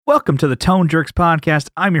Welcome to the Tone Jerks podcast.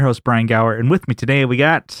 I'm your host, Brian Gower, and with me today we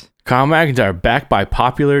got... Kyle McIntyre, back by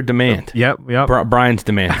popular demand. Yep. Brian's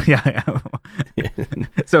demand. Yeah.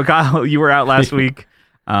 So, Kyle, you were out last week.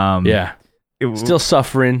 Yeah. Still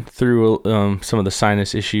suffering through some of the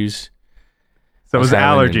sinus issues. So it was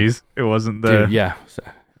allergies. It wasn't the... Dude, yeah.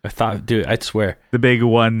 I thought, dude, I'd swear. The big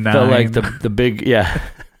 1-9. Felt like the big, yeah.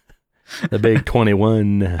 The big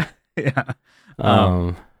 21. Yeah.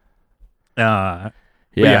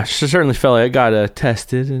 Yeah, certainly felt like I got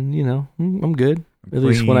tested, and I'm good. At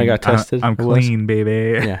least when I got tested, I'm clean,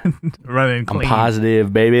 baby. Yeah, Running clean. I'm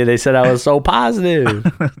positive, baby. They said I was so positive.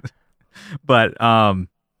 But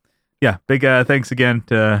yeah, big thanks again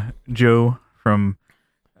to Joe from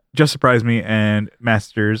Just Surprise Me and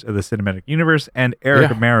Masters of the Cinematic Universe, and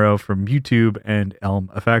Eric Amaro from YouTube and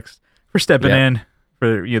Elm Effects for stepping in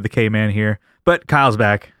for the K-Man here. But Kyle's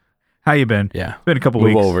back. How you been? Yeah, it's been a couple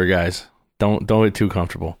weeks. Move over, guys. Don't get too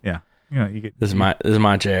comfortable. Yeah, you get this is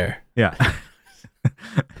my chair. Yeah.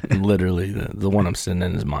 Literally, the one I'm sitting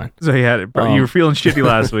in is mine. So you were feeling shitty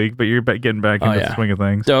last week, but you're getting back into the swing of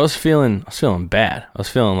things. So I was feeling bad. I was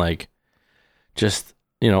feeling like, just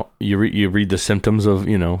you read the symptoms of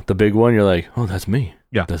the big one. You're like, oh, that's me.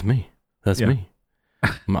 Yeah, that's me. That's me.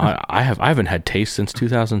 I haven't had taste since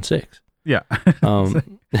 2006. Yeah.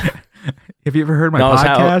 Have you ever heard my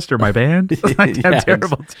podcast or my band? I have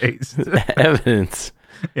terrible taste. Evidence.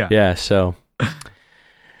 Yeah. Yeah. So,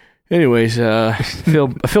 anyways, I feel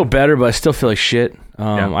better, but I still feel like shit.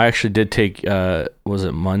 I actually did take was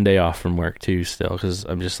it Monday off from work too, still, because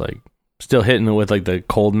I'm just like still hitting it with like the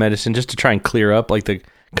cold medicine just to try and clear up like the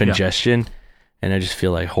congestion, and I just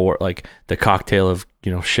feel like like the cocktail of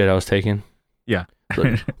shit I was taking. Yeah.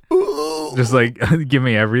 Just like give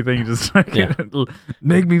me everything, just like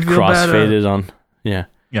make me feel crossfaded on yeah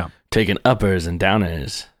taking uppers and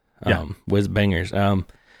downers, whiz bangers.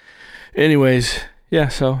 Anyways,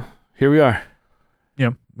 so here we are.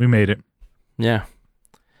 Yeah, we made it. Yeah.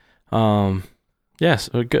 Yes,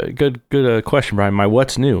 good question, Brian. My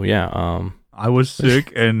what's new? Yeah. I was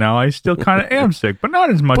sick, and now I still kind of am sick, but not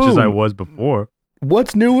as much as I was before.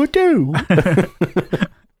 What's new with you?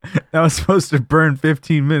 That was supposed to burn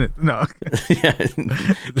 15 minutes. No. Yeah,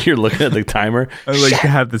 you're looking at the timer. I like to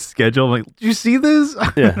have the schedule. I'm like, did you see this?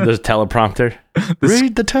 Yeah, there's a teleprompter.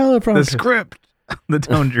 Read the teleprompter. The script. The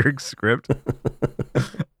Tone Jerk script.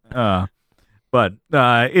 But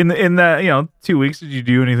in that 2 weeks, did you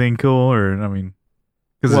do anything cool? Or I mean,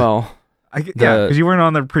 because you weren't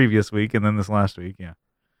on the previous week, and then this last week,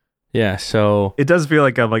 yeah. So it does feel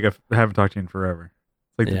like I haven't talked to you in forever.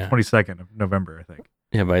 It's like the 22nd of November, I think.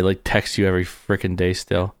 Yeah, but I like text you every freaking day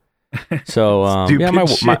still. So stupid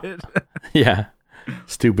shit.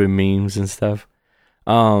 Stupid memes and stuff.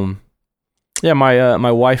 My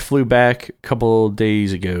wife flew back a couple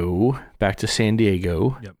days ago back to San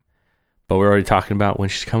Diego. Yep. But we're already talking about when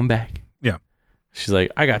she's coming back. Yeah. She's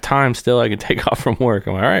like, I got time still. I can take off from work.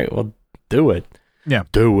 I'm like, all right, well, do it. Yeah.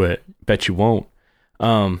 Do it. Bet you won't.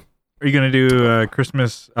 Are you gonna do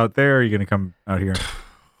Christmas out there? Or are you gonna come out here?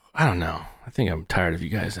 I don't know. I think I'm tired of you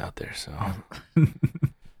guys out there, so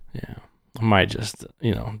yeah, I might just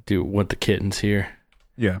do with the kittens here.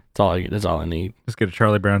 Yeah, that's all I need. Just get a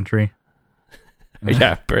Charlie Brown tree.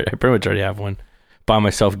 Yeah, I pretty much already have one. Buy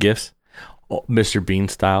myself gifts, Mr. Bean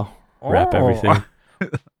style. Wrap everything.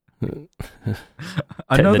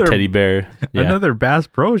 Another the teddy bear. Yeah. Another Bass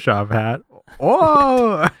Pro Shop hat.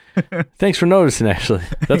 Oh, thanks for noticing. Actually,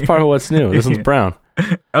 that's part of what's new. This one's brown.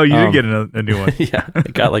 Oh, you did get a new one. Yeah, I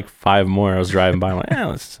got like 5 more. I was driving by. I'm like,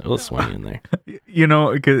 let's swing in there.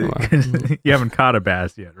 Because you haven't caught a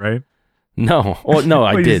bass yet, right? No. Well, no,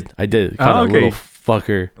 I did. Caught a little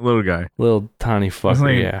fucker. Little guy. Little tiny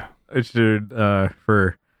fucker, I should,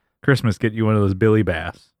 for Christmas, get you one of those Billy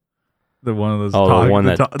Bass. The one of those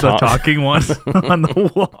the talking ones on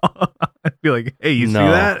the wall. I'd be like, hey, you see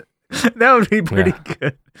that? That would be pretty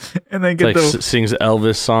good. And then get sings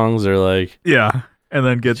Elvis songs or like... Yeah. And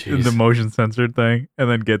then get the motion censored thing, and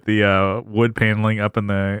then get the wood paneling up in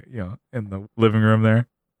the in the living room there.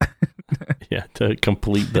 Yeah, to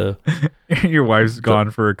complete the. Your wife's gone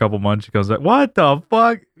for a couple months. She goes like, "What the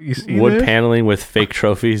fuck? You see wood paneling with fake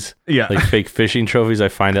trophies? Yeah, like fake fishing trophies. I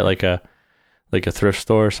find it like a thrift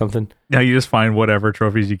store or something. Yeah, you just find whatever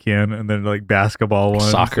trophies you can, and then like basketball ones,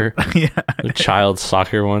 soccer, the child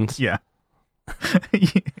soccer ones. Yeah.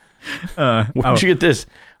 Where'd you get this?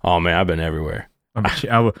 Oh man, I've been everywhere.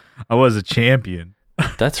 I was a champion.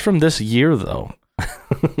 That's from this year, though.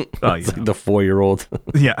 It's like the 4-year-old.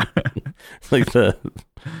 Yeah. Like the...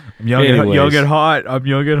 I'm young and hot. I'm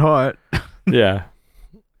young and hot. Yeah.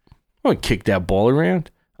 I'm going to kick that ball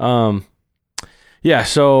around. Yeah,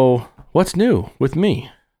 so what's new with me?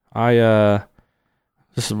 This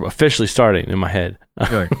is officially starting in my head.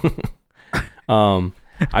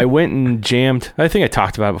 I went and jammed. I think I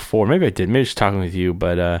talked about it before. Maybe I did. Maybe just talking with you,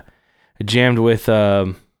 but I jammed with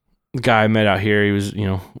a guy I met out here. He was,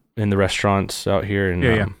 in the restaurants out here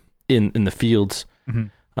and in the fields.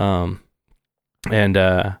 Mm-hmm.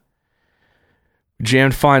 And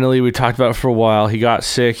jammed finally. We talked about it for a while. He got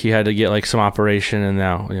sick. He had to get like some operation, and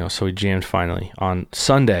now, so we jammed finally on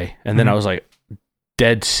Sunday. And then I was like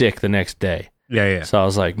dead sick the next day. Yeah. So I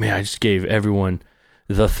was like, man, I just gave everyone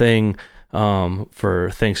the thing for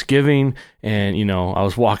Thanksgiving, and I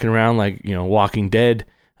was walking around like Walking Dead.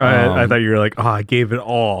 I thought you were like, I gave it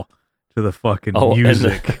all to the fucking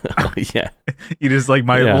music. Yeah, you just like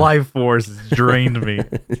my life force has drained me.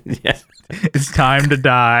 Yeah, it's time to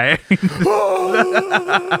die.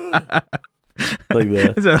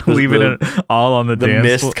 Like leaving it all on the dance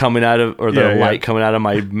mist floor. coming out of, or the light coming out of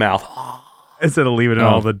my mouth. Instead of leaving it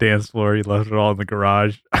all on the dance floor, he left it all in the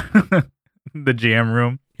garage, the jam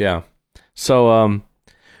room. Yeah. So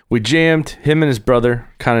we jammed. Him and his brother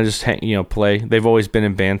kind of just play. They've always been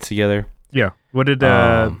in bands together. Yeah. What did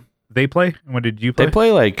they play? What did you play?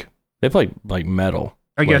 They play like metal.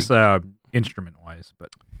 I guess instrument wise,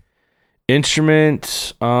 but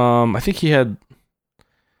instruments. I think he had.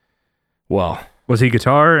 Well, was he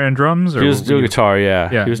guitar and drums? Or he was doing guitar.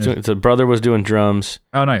 Yeah. He was doing. The brother was doing drums.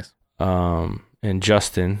 Oh, nice. And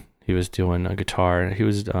Justin, he was doing a guitar. He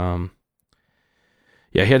was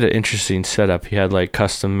he had an interesting setup. He had like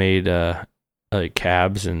custom made like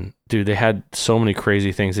cabs, and dude, they had so many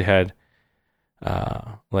crazy things. They had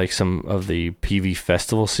like some of the PV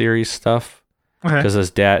Festival series stuff. Because his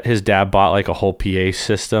dad bought like a whole PA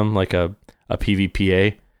system, like a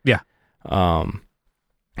PVPA. Yeah.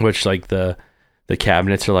 Which like the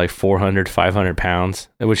cabinets are like 400, 500 pounds,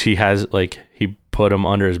 which he has like, he put them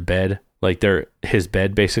under his bed. Like they're his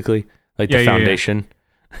bed basically, like the foundation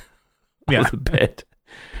of the bed.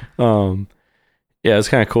 It's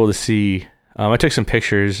kind of cool to see. I took some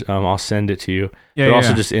pictures. I'll send it to you. They're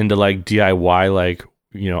also just into like DIY. Like,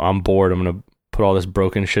 I'm bored. I'm gonna put all this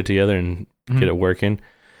broken shit together and get it working.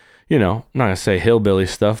 I'm not gonna say hillbilly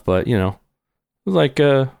stuff, but like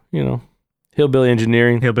hillbilly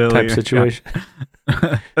engineering type situation.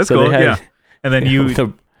 That's so cool. And then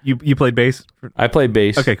you played bass. I played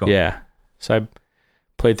bass. Okay, cool. Yeah. So I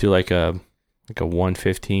played through like a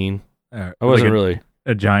 115. I wasn't like really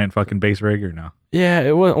a giant fucking bass rig, or no? Yeah,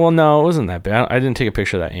 it was. Well, no, it wasn't that bad. I didn't take a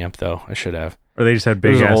picture of that amp though. I should have. Or they just had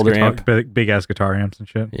big ass guitar amps and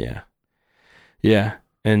shit. Yeah.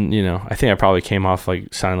 And I think I probably came off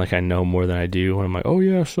like sounding like I know more than I do. And I'm like, oh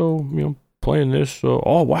yeah, so playing this. So,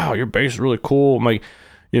 oh wow, your bass is really cool. I'm like,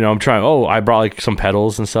 I'm trying. Oh, I brought like some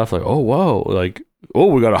pedals and stuff. Like, oh whoa, like, oh,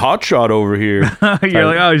 we got a hot shot over here. You're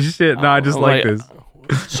like, oh shit, no, I just like this.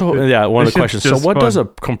 So yeah, one of the questions. So what does a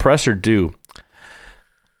compressor do?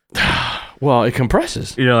 Well, it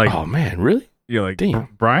compresses. You're like, oh man, really? You're like, damn,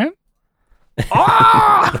 Brian.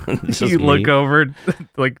 You look over,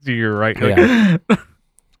 like to your right.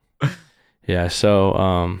 Yeah.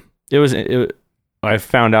 So I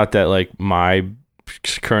found out that like my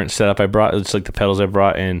current setup I brought, it's like the pedals I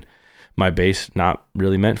brought and my bass not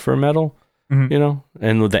really meant for metal,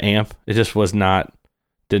 and with the amp, it just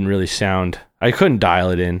didn't really sound. I couldn't dial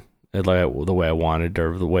it in like the way I wanted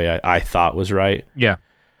or the way I thought was right. Yeah.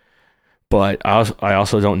 But I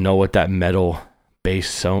also don't know what that metal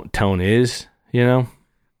bass tone is, Got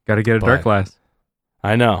to get a dark glass.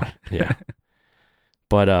 I know. Yeah.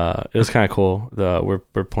 But it was kind of cool.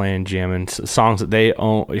 We're playing, jamming songs that they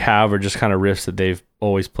have, or just kind of riffs that they've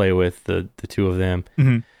always play with, the two of them.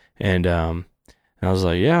 Mm-hmm. And I was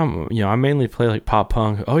like, yeah, I mainly play like pop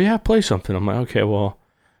punk. Oh yeah, play something. I'm like, okay, well,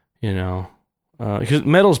 because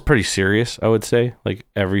metal's pretty serious, I would say. Like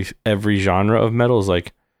every genre of metal is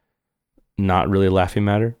like not really a laughing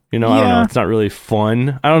matter. I don't know. It's not really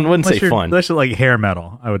fun. Wouldn't say fun. That's like hair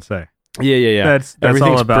metal, I would say. Yeah. That's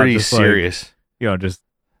everything's all about pretty just serious. Like, just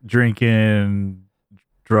drinking,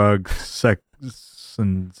 drugs, sex,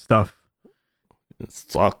 and stuff. It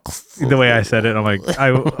sucks. The way I said it, I'm like, I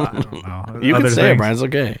don't know. You can say it, Brian. It's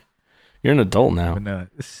okay. You're an adult now. But,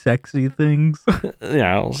 sexy things.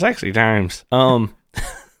 Sexy times.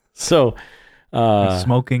 So,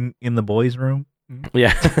 smoking in the boys' room.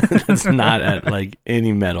 Yeah, that's not at like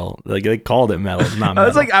any metal. Like they called it metal. It's not metal.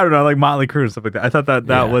 It's like, I don't know, like Motley Crue and stuff like that. I thought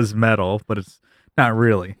that was metal, but it's not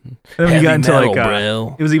really. Then when you got into metal,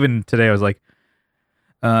 like, it was even today. I was like,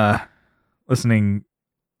 listening,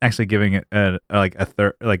 actually giving it a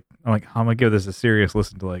third. Like I'm like, I'm gonna give this a serious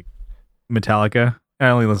listen to like Metallica. I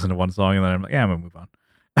only listened to one song and then I'm like, yeah, I'm gonna move on.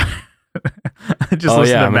 Just Oh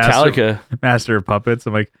listen yeah, to Metallica. Master of Puppets.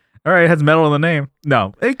 I'm like, all right, it has metal in the name.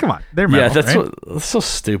 No, hey, come on, they're metal. Yeah, that's right? what's so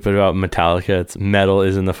stupid about Metallica. It's metal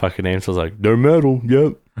is in the fucking name, so it's like they're metal.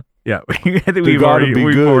 Yep. Yeah, I think They we've gotta be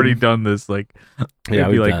we've good. already done this. Like, Yeah, it'd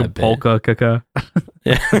be we've like done a it, polka kaka.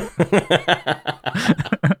 Yeah.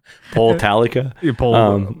 Poltalica.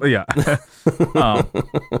 Yeah.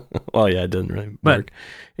 Well, yeah, it doesn't really But- work.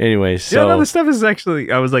 Anyway, Yeah, so no, this stuff is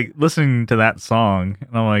actually. I was like listening to that song,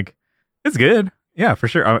 and I'm like, it's good. Yeah, for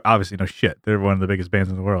sure. Obviously, no shit. They're one of the biggest bands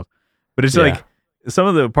in the world, but it's Yeah. like some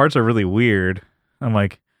of the parts are really weird. I'm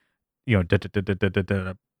like, you know,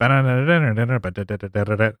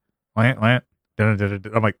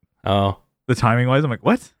 I'm like, oh, the timing wise, I'm like,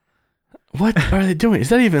 what? what are they doing? Is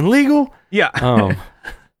that even legal? Yeah.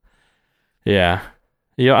 Yeah.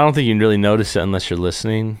 I don't think you can really notice it unless you're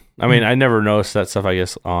listening. I mean, I never noticed that stuff, I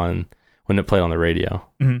guess, on when it played on the radio.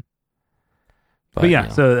 Mhm. But yeah,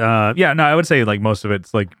 so no, I would say like most of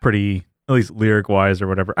it's like pretty, at least lyric wise or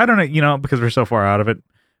whatever. I don't know, because we're so far out of it,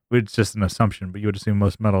 it's just an assumption. But you would assume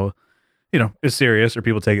most metal, is serious or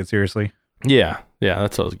people take it seriously. Yeah,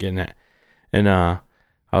 that's what I was getting at. And I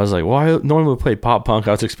was like, well, I normally play pop punk.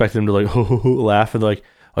 I was expecting them to like laugh and like,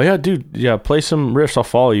 oh yeah, dude, yeah, play some riffs. I'll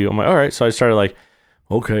follow you. I'm like, all right. So I started like,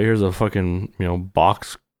 okay, here's a fucking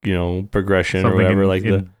box progression Something or whatever, in, like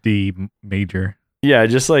the D major. yeah,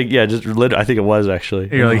 just I think it was actually.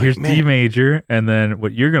 You're like, here's man. D major, and then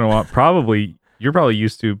what you're gonna want you're probably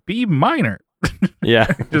used to B minor. Yeah,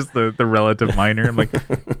 Just the relative minor. I'm like,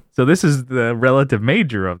 so this is the relative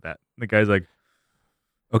major of that. The guy's like,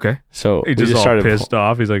 okay. so He we just all started pissed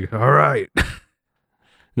off. He's like, all right.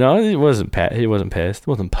 No, he wasn't He wasn't pissed.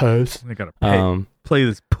 Wasn't pissed. I gotta play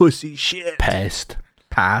this pussy shit. Pissed.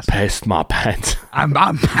 Pissed My pants. I'm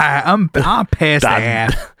pissed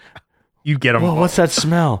ass. You get him. Well, what's that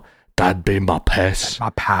smell? That'd be my piss. My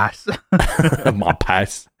pass. My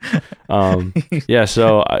piss. Yeah.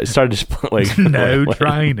 So I started just like No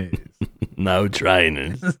trainers. no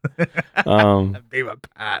trainers. Be my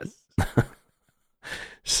pass.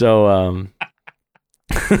 So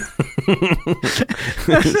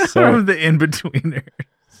From the in betweeners.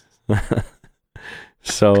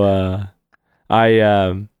 So I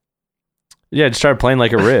just started playing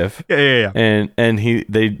like a riff. Yeah. And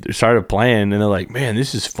they started playing and they're like, man,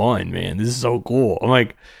 this is fun, man. This is so cool. I'm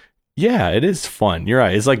like, yeah, it is fun. You're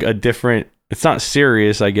right. It's like a different, it's not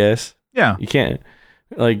serious, I guess. Yeah. You can't,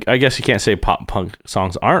 like, I guess you can't say pop punk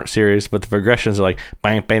songs aren't serious, but the progressions are like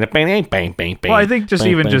bang, bang, bang, bang, bang, bang. Well, I think just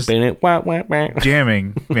bang, even bang, just bang, wah, wah, wah.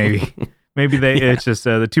 jamming, maybe it's just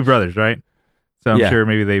the two brothers, right? So I'm Yeah. sure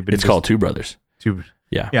maybe they've been. It's called Two Brothers. two.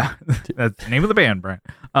 Yeah. Yeah, that's the name of the band, Brian.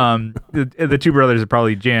 The two brothers would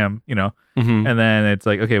probably jam, Mm-hmm. and then it's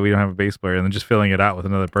like, okay, we don't have a bass player, and then just filling it out with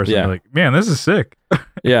another person. Yeah. You're like, man, this is sick.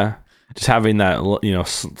 Yeah. Just having that,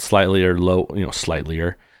 slightly or low,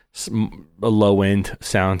 a low end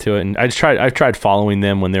sound to it. And I tried following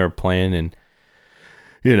them when they were playing and,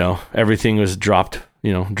 everything was dropped,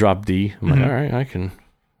 drop D. I'm like, Mhm. all right, I can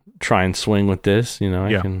try and swing with this, I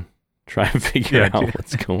can try and figure out dude.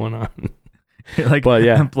 what's going on. Like, But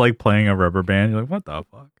yeah. like playing a rubber band. You're like, what the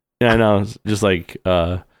fuck? Yeah, I know. It's just like,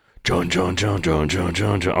 John.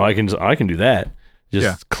 Oh, I can do that.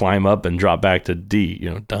 Just climb up and drop back to D,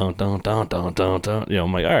 dun, dun, dun, dun, dun, dun.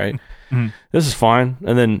 I'm like, all right, this is fine.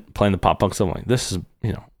 And then playing the pop punk stuff, I'm like, this is,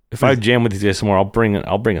 if I jam with these guys some more, I'll bring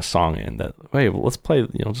a song in that, hey, well, let's play,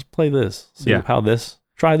 just play this. See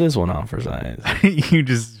try this one out for size. You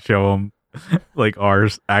just show them like our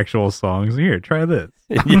actual songs. Here, try this.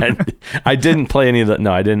 Yeah, I didn't play any of that.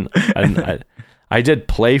 No, I didn't. I did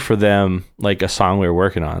play for them like a song we were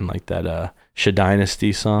working on, like that Shad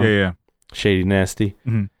Dynasty song. Yeah. Shady Nasty.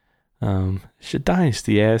 Mhm. Shad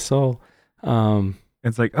Dynasty, asshole.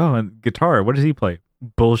 It's like, oh, and guitar. What does he play?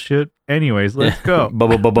 Bullshit. Anyways, let's go.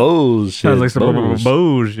 Bullshit. Sounds like some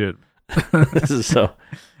bullshit. So,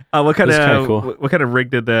 What kind That's kinda of cool. what kind of rig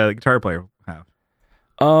did the guitar player have?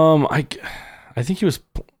 I think he was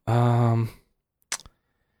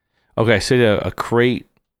okay. So he had a crate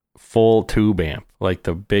full tube amp, like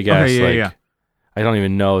the big ass. Yeah. I don't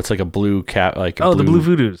even know. It's like a blue cap, like a the Blue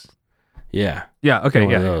Voodoos. Yeah. Yeah. Okay. One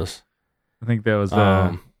Yeah. of those. I think that was.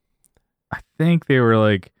 I think they were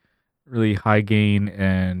like really high gain,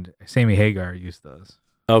 and Sammy Hagar used those.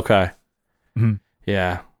 Okay. Mhm.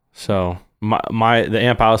 Yeah. So the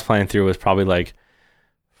amp I was playing through was probably like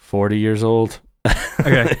 40 years old.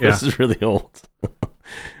 Okay. Yeah. This is really old.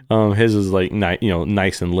 His was like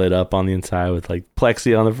nice and lit up on the inside with like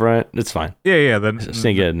plexi on the front. It's fine. Yeah. Then I just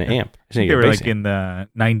didn't get an amp. they were like in the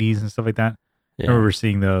 90s and stuff like that. Yeah. I remember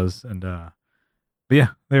seeing those, and but yeah,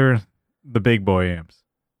 they were the big boy amps.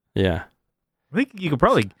 Yeah. I think you could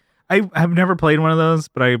probably. I have never played one of those,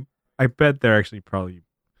 but I bet they're actually probably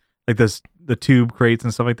like the tube crates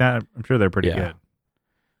and stuff like that. I'm sure they're pretty good.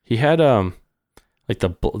 He had like the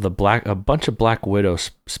black, a bunch of Black Widow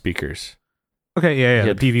speakers. Okay, yeah. He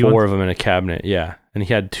had the PV four ones? of them in a cabinet. Yeah, and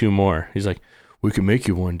he had 2 more. He's like, "We could make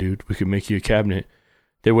you one, dude. We could make you a cabinet."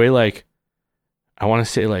 They weigh like, I want to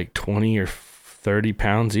say like 20 or 30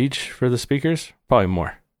 pounds each for the speakers. Probably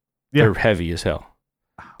more. Yeah. They're heavy as hell.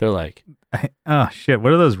 They're like, Oh shit!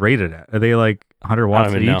 What are those rated at? Are they like 100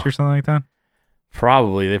 watts even each know. or something like that?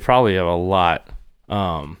 they probably have a lot.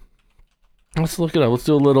 Let's look it up. Let's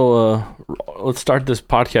do a little. Let's start this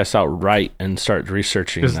podcast out right and start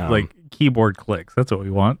researching. Just like keyboard clicks. That's what we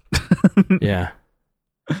want. yeah.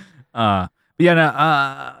 But yeah.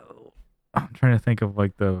 No. I'm trying to think of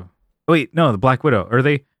like the. Wait, no, the Black Widow. Are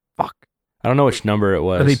they? Fuck. I don't know which number it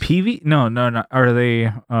was. Are they PV? No. Are they?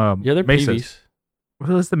 Yeah, they're Mesas? PVs. What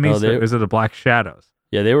is the Mesa? Is it the Black Shadows?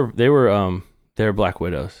 Yeah, they were Black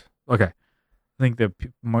Widows. Okay. I think the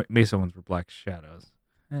Mesa ones were Black Shadows.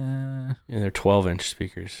 Yeah, they're 12-inch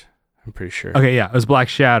speakers. I'm pretty sure. Okay, yeah, it was Black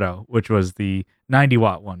Shadow, which was the 90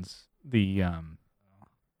 watt ones. The UK.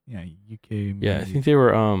 Yeah, I think they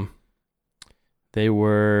were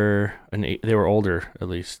older at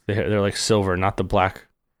least. They're like silver, not the black.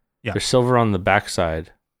 Yeah, they're silver on the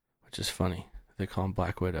backside, which is funny. They call them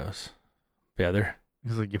Black Widows. Yeah, they're.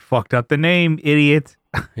 It's like you fucked up the name, idiot.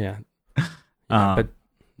 Yeah. But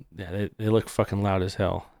yeah, they look fucking loud as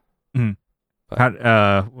hell. Mm.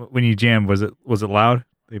 How, when you jammed, was it loud?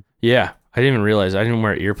 Yeah, I didn't even realize. I didn't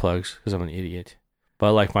wear earplugs because I'm an idiot.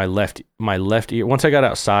 But like my left ear, once I got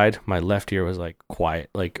outside, my left ear was like quiet,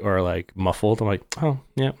 or muffled. I'm like, oh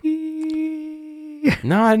yeah.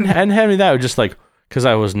 No, I didn't have any of that. It was just like because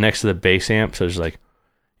I was next to the bass amp, so it's like,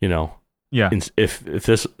 Yeah. If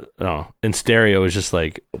this in stereo, it was just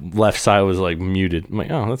like left side was like muted. I'm like,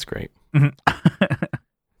 oh, that's great.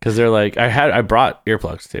 Because they're like, I brought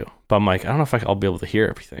earplugs too, but I'm like, I don't know if I'll be able to hear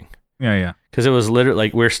everything. Yeah. Because it was literally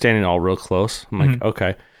like we were standing all real close. I'm like,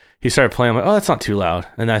 okay. He started playing. I'm like, oh, that's not too loud.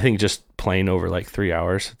 And I think just playing over like 3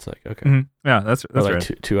 hours, it's like okay. Mm-hmm. Yeah, that's like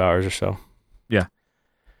right. 2 hours or so. Yeah.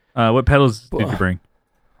 What pedals did you bring?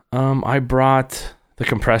 I brought the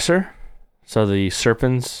compressor, so the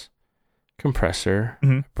Serpens compressor.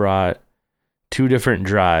 Mm-hmm. Brought 2 different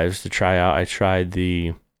drives to try out. I tried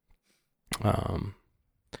the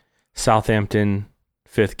Southampton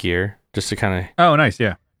 5th gear just to kind of nice,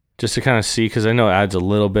 yeah, just to kind of see, because I know it adds a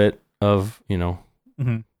little bit of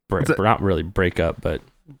Mm-hmm. not really breakup, but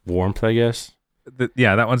warmth, I guess.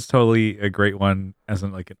 That one's totally a great one as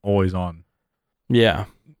in like an always on. Yeah,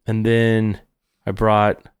 and then I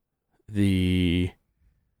brought the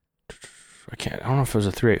I don't know if it was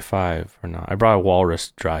a 385 or not. I brought a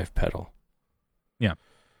Walrus drive pedal. Yeah.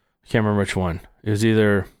 I can't remember which one. It was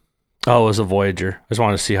either, it was a Voyager. I just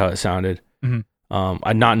wanted to see how it sounded. Mm-hmm.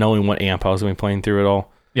 I not knowing what amp I was going to be playing through it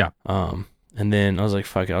all. Yeah. And then I was like,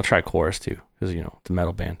 fuck it, I'll try Chorus too, because it's a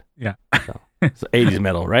metal band. Yeah. So, it's 80s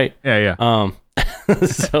metal, right? Yeah.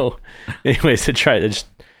 So, anyways, to try it,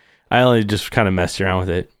 I only just kind of messed around with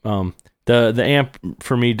it. The amp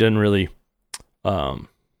for me didn't really, I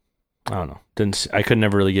don't know. I could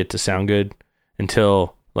never really get to sound good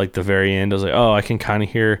until like the very end. I was like, oh, I can kind of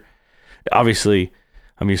hear. Obviously,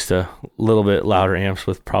 I'm used to a little bit louder amps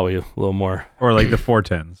with probably a little more. Or like the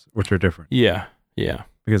 410s, which are different. Yeah.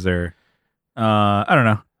 Because they're, I don't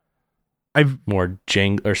know. I've more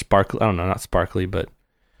or sparkly. I don't know, not sparkly, but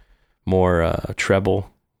more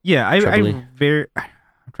treble. Yeah, I'm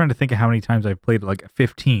trying to think of how many times I've played like a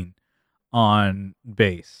 15 on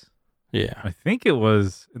bass. Yeah. I think it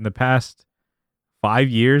was in the past 5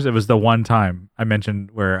 years. It was the one time I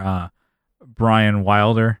mentioned where Brian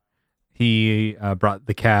Wilder, he brought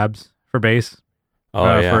the cabs for bass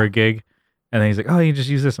for a gig. And then he's like, oh, you just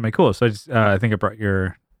use this. I'm like, cool. So I think I brought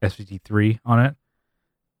your SVT3 on it.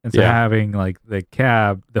 And so having like the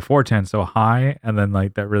cab, the 410 so high, and then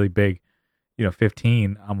like that really big,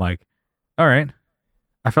 15, I'm like, all right.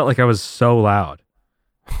 I felt like I was so loud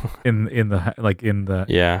in the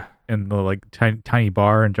tiny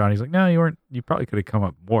bar, and Johnny's like, no, you weren't. You probably could have come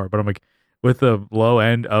up more. But I'm like, with the low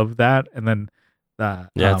end of that, and then I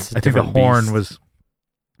think the horn was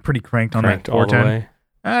pretty cranked on that 410.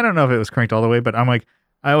 I don't know if it was cranked all the way, but I'm like,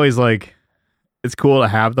 I always like, it's cool to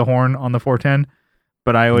have the horn on the 410,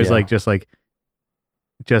 but I always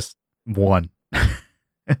just one.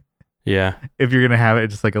 Yeah. If you're gonna have it,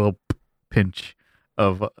 just like a little pinch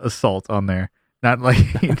of salt on there, not like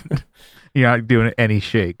you're not doing any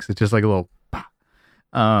shakes. It's just like a little,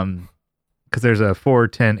 because there's a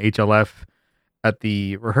 410 HLF at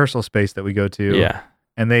the rehearsal space that we go to. Yeah.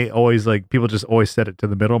 and they always like people just always set it to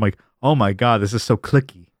the middle. I'm like, oh my god, this is so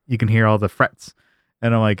clicky. You can hear all the frets,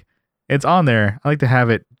 and I'm like, it's on there. I like to have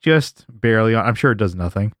it just barely on. I'm sure it does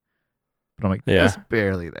nothing, but I'm like, just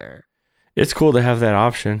barely there. It's cool to have that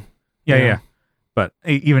option. Yeah. But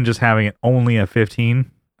even just having it only at 15,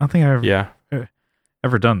 I don't think I've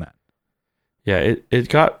ever done that. Yeah, it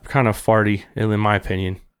got kind of farty, in my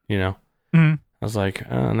opinion, you know. Mm-hmm. I was like,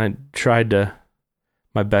 and I tried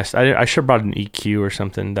my best. I should have brought an EQ or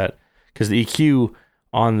something because the EQ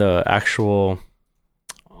on the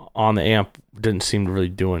amp didn't seem to really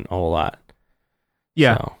doing a whole lot.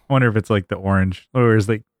 Yeah, so. I wonder if it's like the orange, or is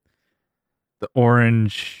like the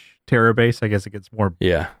orange Terra bass. I guess it gets more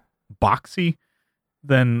boxy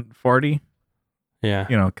than farty. Yeah,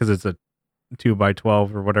 you know, because it's a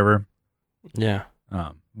 2x12 or whatever. Yeah.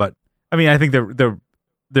 But I mean, I think the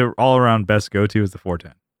all around best go to is the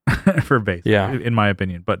 410 for bass. Yeah, in my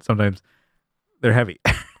opinion. But sometimes they're heavy.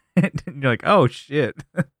 And you're like, oh shit.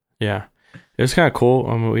 Yeah, it was kind of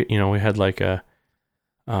cool. We had like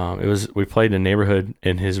we played in a neighborhood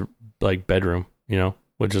in his like bedroom, you know,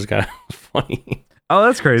 which is kind of funny. Oh,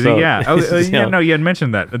 that's crazy. So, yeah. No, you had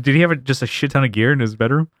mentioned that. Did he have just a shit ton of gear in his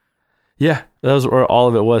bedroom? Yeah, that was where all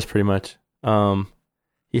of it was pretty much.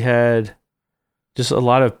 He had just a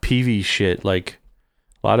lot of PV shit, like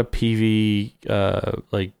a lot of PV,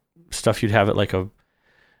 like stuff you'd have at like a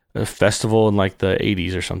festival in like the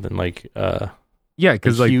 80s or something. Like, yeah,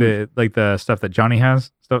 because like the stuff that Johnny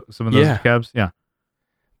has, some of those cabs, yeah.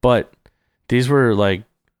 But these were like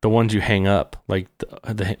the ones you hang up, like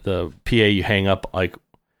the PA you hang up, like.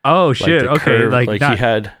 Oh shit! Like okay, curve, like he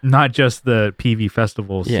had not just the PV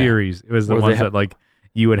Festival series. It was the ones that like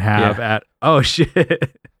you would have at. Oh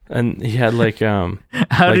shit! And he had like how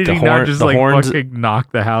like did he not just like horns, fucking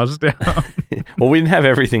knock the house down? Well, we didn't have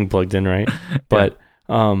everything plugged in, right? But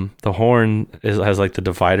the horn has like the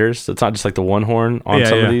dividers. So it's not just like the one horn on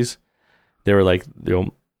some of these. They were like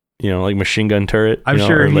like machine gun turret. I'm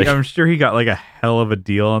sure he got like a hell of a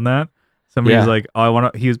deal on that. Somebody's like, oh, I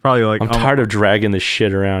want to. He was probably like, I'm tired of dragging this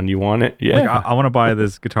shit around. You want it? Yeah. Like, I want to buy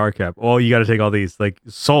this guitar cab. Oh, you got to take all these. Like,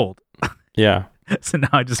 sold. Yeah. So now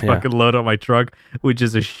I just fucking load up my truck, which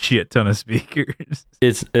is a shit ton of speakers.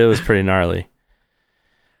 It was pretty gnarly.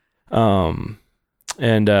 And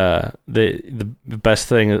the best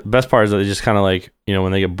part is that they just kind of like,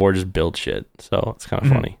 when they get bored, just build shit. So it's kind of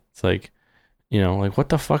funny. It's like, like what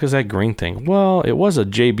the fuck is that green thing? Well, it was a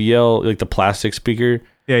JBL, like the plastic speaker.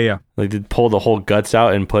 Yeah. Like they pulled the whole guts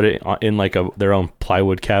out and put it in like their own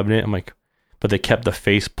plywood cabinet. I'm like, but they kept the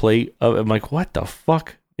face plate of it. I'm like, what the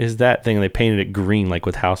fuck is that thing? And they painted it green, like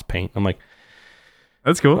with house paint. I'm like,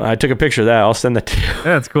 that's cool. I took a picture of that. I'll send that to you. Yeah,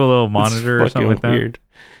 that's a cool little monitor or something like that. Weird.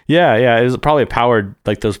 Yeah. It was probably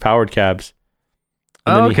those powered cabs.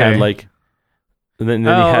 And then he had like, then he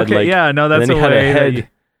had like, yeah, no, that's a way. A head.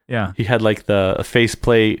 Yeah. He had like a face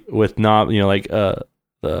plate with knob, like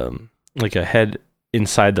like a head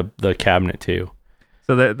inside the cabinet too.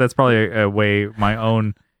 So that's probably a way, my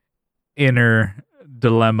own inner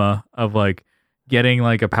dilemma of like getting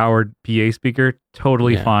like a powered PA speaker,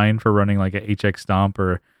 totally fine for running like a HX Stomp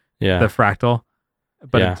or the Fractal.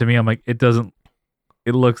 But to me, I'm like, it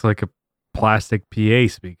looks like a plastic PA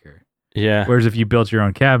speaker. Yeah. Whereas if you built your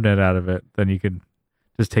own cabinet out of it, then you could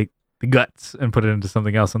just take the guts and put it into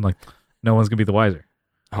something else, and like no one's gonna be the wiser.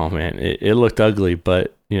 Oh man, it looked ugly,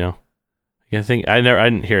 but I think I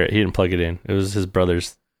didn't hear it. He didn't plug it in. It was his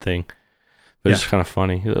brother's thing. But it's kind of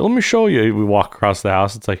funny. He's like, let me show you. We walk across the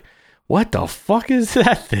house. It's like, what the fuck is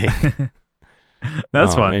that thing?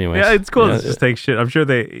 That's fun. Anyways, yeah, it's cool to just take shit. I'm sure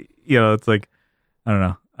they, it's like, I don't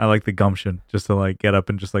know. I like the gumption just to like get up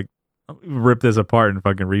and just like rip this apart and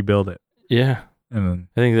fucking rebuild it. Yeah. And then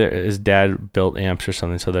I think his dad built amps or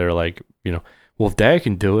something. So they're like, well, if dad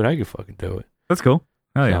can do it, I can fucking do it. That's cool.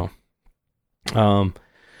 Oh yeah.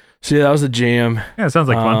 So yeah, that was the jam. Yeah, it sounds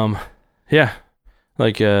like fun. Yeah,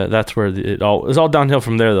 like that's where it was all downhill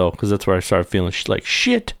from there though, because that's where I started feeling like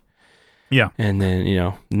shit. Yeah, and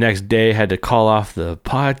then next day had to call off the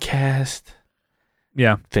podcast.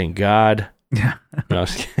 Yeah, thank God. Yeah, no,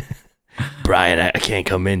 Brian, I can't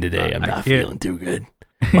come in today. I'm not feeling too good.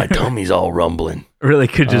 My tummy's all rumbling. Really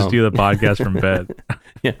could just do the podcast from bed.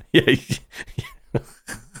 Yeah.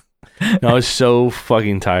 No, I was so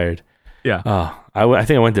fucking tired. Yeah. I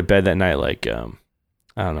think I went to bed that night like I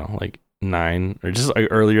don't know, like 9 or just like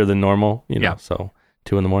earlier than normal, so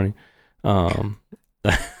 2 a.m.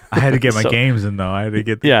 I had to get my games in though. I had to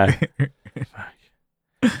get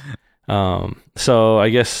so I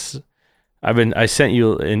guess I sent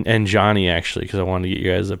you and Johnny actually because I wanted to get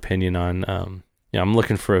your guys' opinion on I'm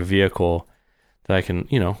looking for a vehicle that I can,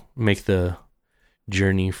 make the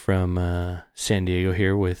journey from San Diego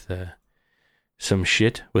here with some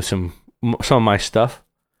shit, with some of my stuff.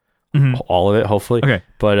 All of it, hopefully. Okay.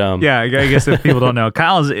 But yeah, I guess if people don't know,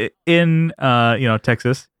 Kyle's in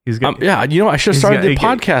Texas. He's got I should have started the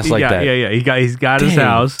podcast like that. Yeah. He's got his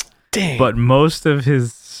house. Dang. But most of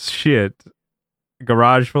his shit,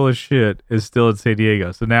 garage full of shit, is still in San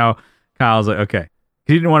Diego. So now Kyle's like, okay,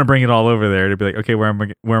 he didn't want to bring it all over there to be like, okay, where am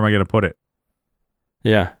I going to put it?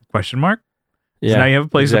 Yeah. Question mark. Yeah. So now you have a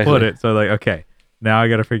place to put it. So like, okay, now I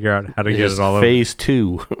got to figure out how to get it all over. Phase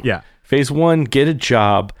 2. Yeah. Phase 1, get a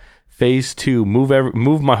job. Phase 2,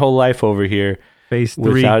 move my whole life over here. Phase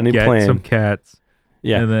 3, without any get plan. some cats.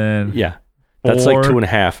 Yeah. And then that's like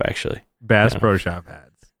 2.5 actually. Bass Pro Shop hats.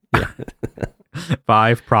 Yeah.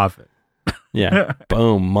 5 profit. Yeah.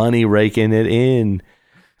 Boom. Money raking it in.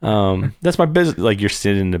 That's my business. Like you're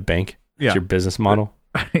sitting in the bank. It's your business model.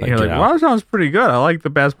 You're like, well, that sounds pretty good. I like the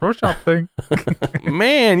Bass Pro Shop thing.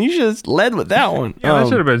 Man, you should have led with that one. Yeah, that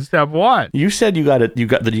should have been step 1. You said you got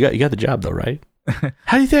the job though, right?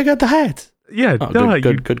 How do you think I got the hats? Yeah,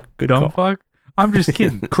 good dumb call. Fuck. I'm just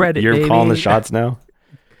kidding. Credit. You're baby. calling the shots now.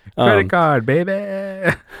 Credit card,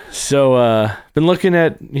 baby. So, been looking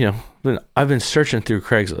at I've been searching through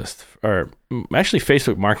Craigslist or actually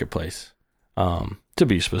Facebook Marketplace, to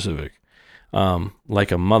be specific,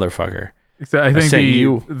 like a motherfucker. So I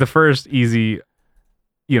think the first easy,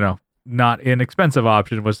 not inexpensive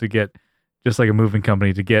option was to get just like a moving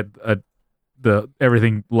company to get the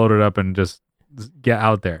everything loaded up and just get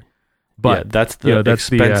out there. But that's the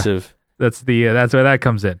expensive. That's where that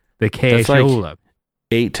comes in. The cash like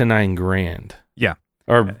 $8 to $9 grand. Yeah,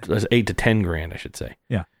 or $8 to $10 grand, I should say.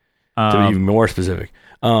 Yeah, to be even more specific.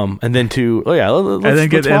 And then get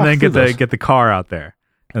the car out there,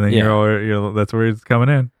 and then you're that's where it's coming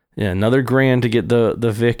in. Yeah, another grand to get the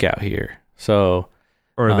Vic out here. So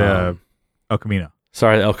or the El Camino.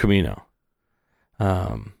 Sorry, the El Camino.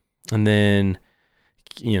 And then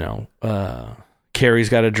Carrie's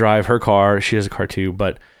got to drive her car. She has a car too,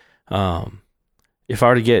 but if I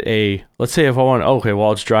were to get let's say if I want, I'll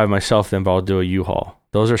just drive myself then, but I'll do a U-Haul.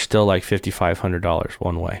 Those are still like $5,500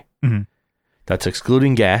 one way. Mm-hmm. That's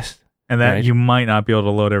excluding gas. And that you might not be able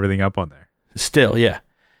to load everything up on there. Still, yeah.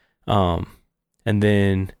 And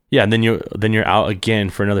then you're out again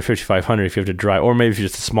for another $5,500 if you have to drive, or maybe if you're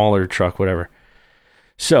just a smaller truck, whatever.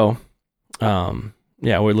 So,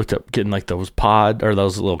 we looked up getting like those pod or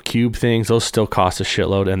those little cube things. Those still cost a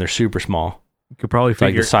shitload, and they're super small. You could probably fit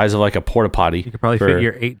like the size of like a porta potty. You could probably fit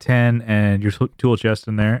your 810 and your tool chest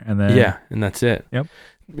in there, and then and that's it. Yep.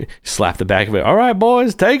 Slap the back of it. All right,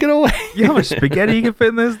 boys, take it away. You know how much spaghetti you can fit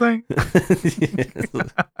in this thing?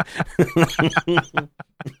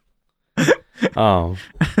 Oh,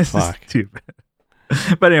 fuck. Is stupid.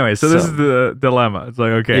 But anyway, so this is the dilemma. It's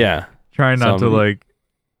like, okay, try not to like,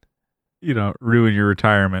 ruin your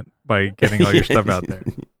retirement by getting all your stuff out there.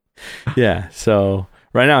 Yeah. So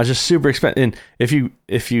right now it's just super expensive. And if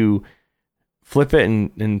you flip it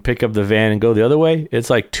and pick up the van and go the other way, it's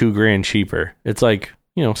like $2 grand cheaper. It's like,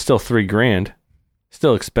 still $3 grand,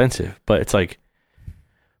 still expensive, but it's like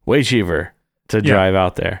way cheaper to drive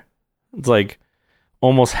out there. It's like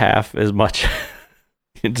almost half as much.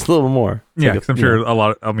 It's a little more. It's because I'm sure a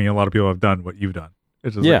lot of people have done what you've done.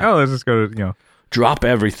 It's just like, let's just go to, drop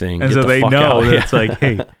everything. And so they know that it's like,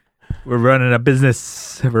 hey, we're running a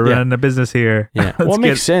business. We're running a business here. Yeah. Well, it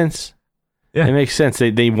makes sense. Yeah. It makes sense.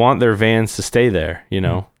 They want their vans to stay there,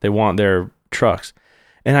 They want their trucks.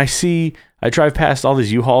 And I drive past all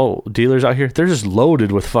these U-Haul dealers out here. They're just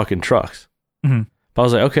loaded with fucking trucks. Mm-hmm. But I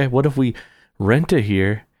was like, okay, what if we rent it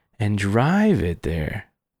here and drive it there?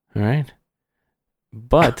 All right.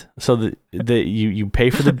 But so you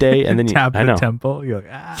pay for the day and then you tap the temple. You're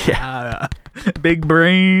like, big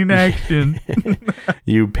brain action.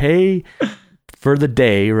 You pay for the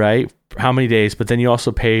day, right? How many days? But then you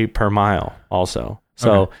also pay per mile also.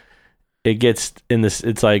 So it gets in this.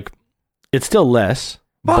 It's like it's still less,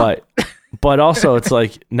 but also it's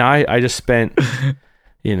like now I just spent,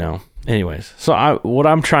 Anyways, so what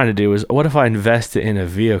I'm trying to do is, what if I invest it in a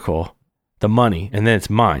vehicle, the money, and then it's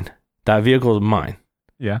mine. That vehicle is mine.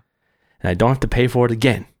 Yeah. And I don't have to pay for it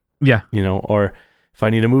again. Yeah. Or if I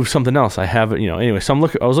need to move something else, I have it, Anyway, so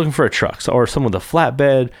I was looking for a truck or some with a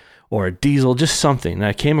flatbed or a diesel, just something. And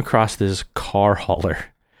I came across this car hauler.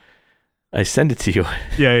 I sent it to you.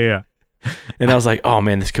 Yeah. And I was like, oh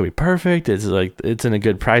man, this could be perfect. It's like, it's in a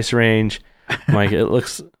good price range. I'm like, it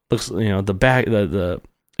looks, the back,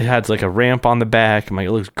 it had like a ramp on the back. I'm like,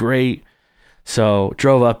 it looks great. So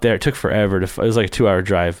drove up there. It took forever it was like a 2-hour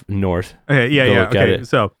drive north. Okay, yeah. Okay,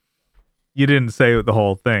 so you didn't say the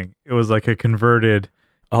whole thing. It was like a converted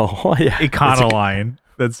Oh yeah, Econoline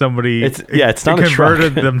that somebody it's not a truck.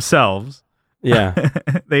 converted themselves. Yeah,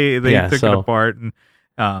 they took it apart and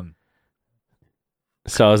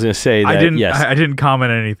So I was gonna say that I didn't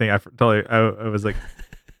comment anything. I was like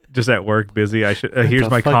just at work busy. I should here's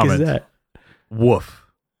my comment. Is that? Woof.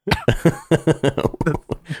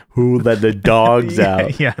 Who let the dogs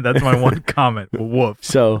out? Yeah, that's my one comment. Woof.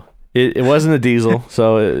 So it wasn't a diesel,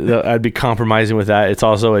 so I'd be compromising with that. It's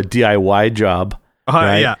also a DIY job.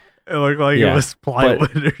 Right? Yeah. It looked like it was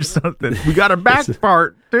plywood or something. We got a back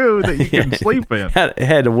part too that you can sleep in. It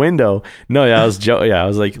had a window. No, I was I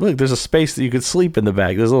was like, look, there's a space that you could sleep in the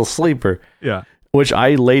back. There's a little sleeper. Yeah. Which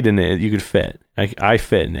I laid in it. You could fit. I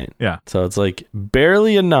fit in it. Yeah. So it's like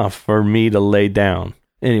barely enough for me to lay down.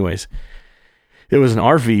 Anyways, it was an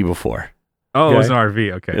RV before. Oh, okay? It was an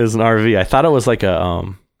RV. Okay. It was an RV. I thought it was like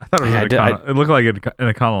a I thought it was it looked like an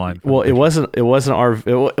Econoline. Well, it wasn't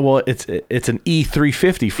RV. Well, it's an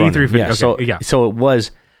E350 front. E350. Yeah. Okay. So it was,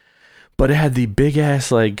 but it had the big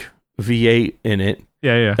ass like V8 in it.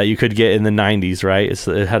 Yeah. That you could get in the 90s, right?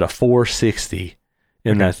 It had a 460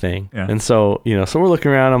 in that thing. Yeah. And so, so we're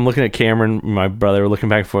looking around. I'm looking at Cameron, my brother. We're looking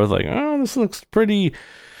back and forth like, oh, this looks pretty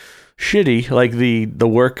shitty. Like the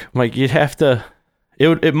work, like you'd have to.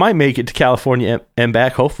 It might make it to California and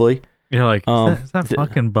back, hopefully. You're like, is that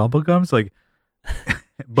fucking bubblegum? It's like,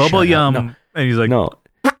 bubble yum. No. And he's like, no.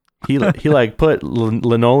 He like put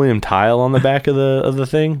linoleum tile on the back of the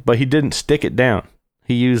thing, but he didn't stick it down.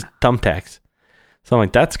 He used thumbtacks. So I'm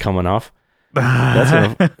like, that's coming off.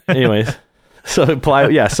 Anyways. So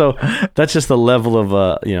so that's just the level of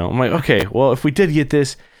I'm like, okay, well, if we did get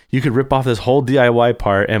this, you could rip off this whole DIY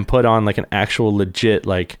part and put on like an actual legit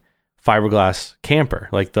like fiberglass camper,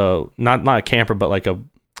 like the not a camper, but like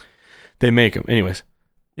they make them. Anyways,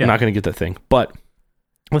 I'm not gonna get that thing, but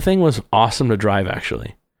the thing was awesome to drive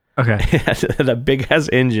actually. Okay, it had a big ass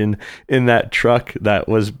engine in that truck that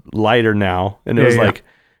was lighter now, and it was like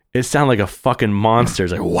it sounded like a fucking monster.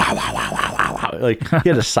 It's like wow wow wow wow wow wow. Like he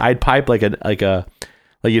had a side pipe like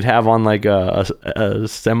you'd have on like a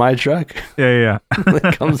semi truck. Yeah.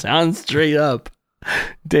 It comes down straight up.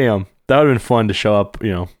 Damn. That would have been fun to show up,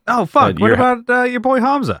 Oh, fuck. What about your boy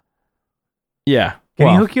Hamza? Yeah. Can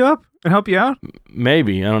he hook you up and help you out?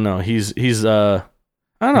 Maybe. I don't know. He's I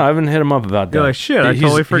don't know. I haven't hit him up about that. You're like, shit, I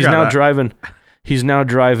totally forgot. He's now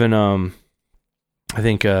driving, I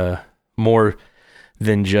think, more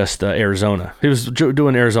than just Arizona. He was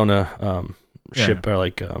doing Arizona ship, or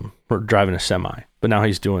like driving a semi, but now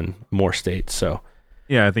he's doing more states, so.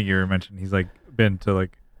 Yeah, I think you were mentioning he's like been to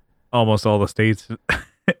like almost all the states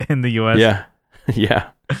in the U.S. Yeah.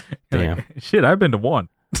 Damn. Like, shit, I've been to one.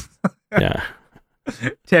 Yeah.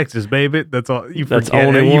 Texas, baby. That's all. You That's forget.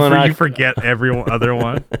 Only one you forget every other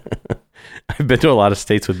one. I've been to a lot of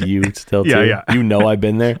states with you still, too. Yeah. I've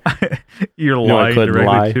been there. You're lying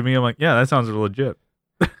directly to me. I'm like, yeah, that sounds legit.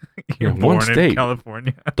 You're born one state, in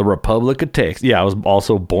California. The Republic of Texas. Yeah, I was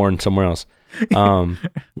also born somewhere else.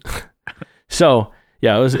 So,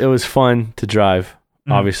 yeah, it was fun to drive.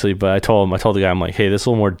 Obviously, but I told the guy, I'm like, hey, this is a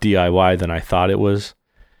little more DIY than I thought it was.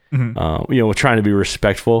 We're trying to be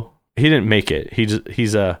respectful. He didn't make it. His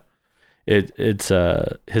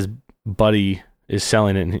buddy is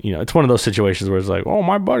selling it. And, it's one of those situations where it's like, oh,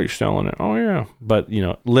 my buddy's selling it. Oh yeah, but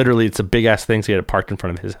literally, it's a big ass thing. So he had it parked in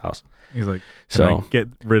front of his house. He's like, so get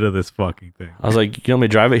rid of this fucking thing. I was like, you want me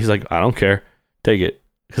to drive it? He's like, I don't care. Take it.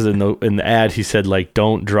 Because in the ad, he said, like,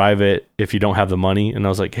 don't drive it if you don't have the money. And I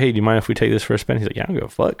was like, hey, do you mind if we take this for a spin? He's like, yeah, I don't give a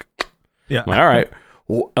fuck. Yeah. I'm like, all right.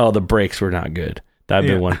 Oh, the brakes were not good. That'd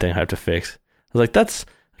be one thing I have to fix. I was like, that's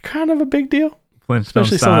kind of a big deal. Flintstone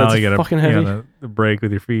style, you got the brake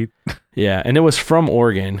with your feet. Yeah, and it was from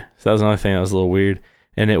Oregon. So that was another thing that was a little weird.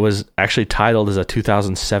 And it was actually titled as a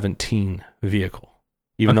 2017 vehicle.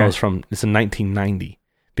 Even though it's a 1990.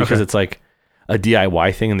 Because it's like a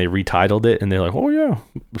DIY thing, and they retitled it, and they're like, oh yeah,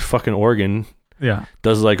 fucking Oregon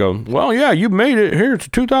does like you made it here to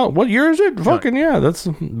 2000. What year is it? Fucking yeah, that's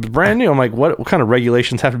brand new. I'm like, what kind of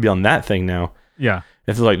regulations have to be on that thing now? Yeah,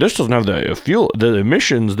 if they're like, this doesn't have the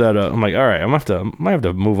emissions that I'm like, all right, might have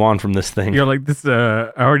to move on from this thing. You're like, this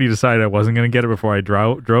I already decided I wasn't gonna get it before I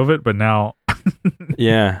drove it, but now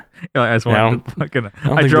yeah, I just want to fucking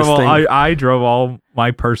I drove all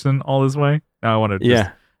my person all this way. Now I want to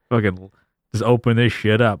just fucking just open this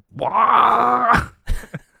shit up.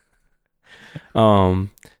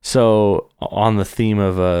 So on the theme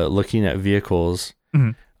of looking at vehicles,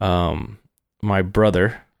 my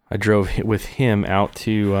brother, I drove with him out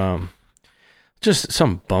to just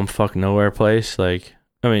some bumfuck nowhere place. Like,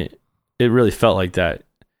 I mean, it really felt like that.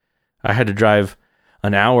 I had to drive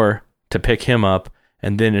an hour to pick him up,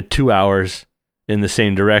 and then 2 hours in the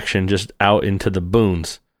same direction, just out into the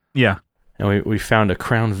boons. Yeah. And we found a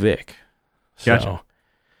Crown Vic. So Gotcha.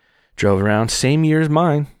 drove around, same year as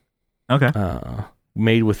mine. Okay.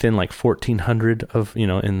 Made within like 1,400 of,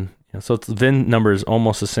 so the VIN number is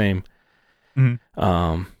almost the same.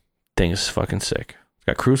 Mm-hmm. Thing is fucking sick.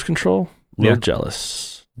 Got cruise control. A little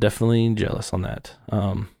jealous. Definitely jealous on that.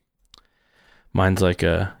 Mine's like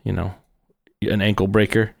an ankle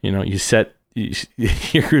breaker. You set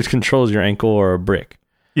your cruise control is your ankle or a brick.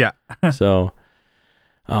 Yeah. So,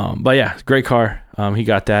 but yeah, great car. He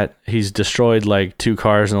got that. He's destroyed like 2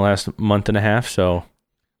 cars in the last month and a half. So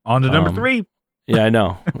on to number 3. Yeah, I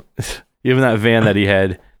know. Even that van that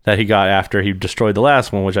he got after he destroyed the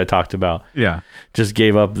last one, which I talked about. Yeah. Just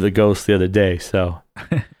gave up the ghost the other day. So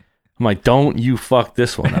I'm like, don't you fuck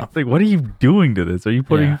this one up. Like, what are you doing to this? Are you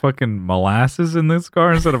putting fucking molasses in this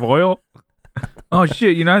car instead of oil? Oh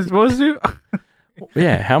shit, you're not supposed to?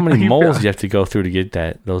 Yeah, how many moles do you have to go through to get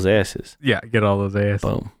those asses? Yeah, get all those asses.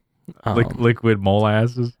 Boom. Liquid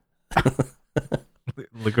molasses.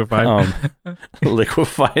 Liquefied.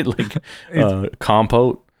 Liquefied, like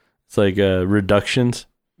compote. It's like reductions.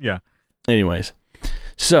 Yeah. Anyways,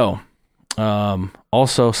 so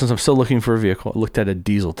also, since I'm still looking for a vehicle, I looked at a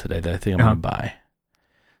diesel today that I think I'm going to buy.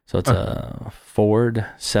 So it's a Ford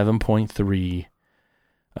 7.3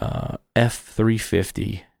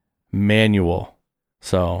 F350 manual.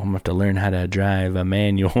 So I'm going to have to learn how to drive a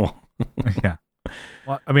manual. Yeah.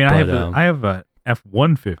 Well, I mean, I have a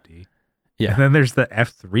F150. Yeah. And then there's the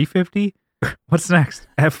F350. What's next?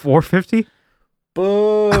 F450?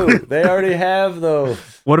 Boo! They already have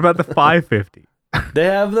those. What about the 550? They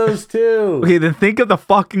have those too. Okay, then think of the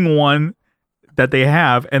fucking one that they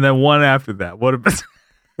have, and then one after that. What about?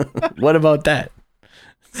 What about that?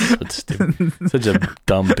 So stupid. Such a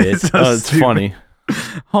dumb bit. It's funny.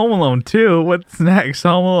 Home Alone 2. What's next?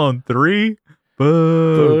 Home Alone 3.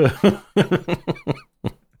 Boo.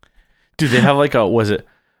 Dude, they have like they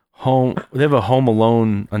have a Home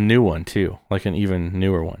Alone, a new one too, like an even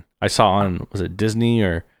newer one. I saw on, was it Disney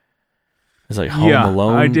or it's like Home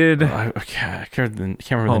Alone? I did. I can't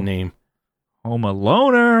remember the name. Home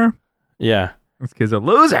Aloner. Yeah. This kid's a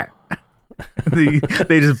loser. they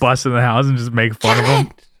just bust in the house and just make fun of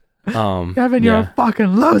him. Kevin, you're a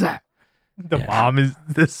fucking loser. The mom is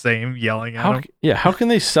the same, yelling at him. Yeah, how can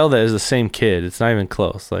they sell that as the same kid? It's not even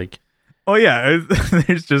close. Like, oh yeah,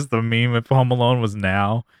 there's just the meme. If Home Alone was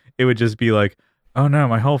now, it would just be like, oh no,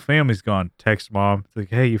 my whole family's gone. Text mom. It's like,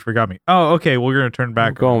 hey, you forgot me. Oh, okay, we're gonna turn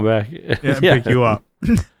back. Going back. Pick you up.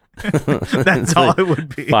 That's all like it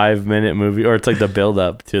would be. 5-minute movie, or it's like the build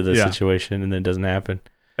up to the situation, and then it doesn't happen.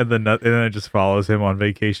 And then it just follows him on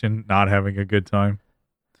vacation, not having a good time.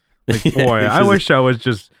 Like, boy, I wish I was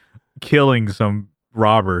just killing some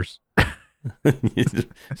robbers.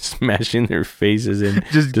 Smashing their faces and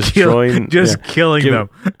just destroying, killing them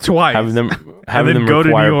twice. Having them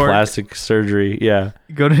require plastic surgery. Yeah,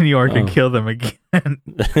 go to New York and kill them again.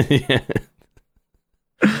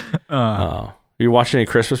 You watching any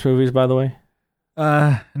Christmas movies, by the way?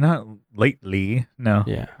 Not lately. No.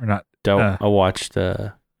 Yeah, or not. I watched.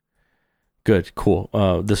 Good, cool.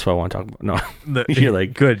 This is what I want to talk about. No, you're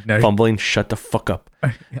like good. No. Fumbling. Shut the fuck up.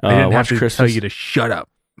 I didn't have to tell you to shut up.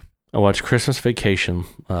 I watched Christmas Vacation.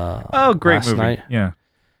 Great last movie. Night. Yeah,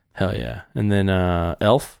 hell yeah. And then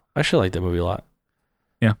Elf. I actually like that movie a lot.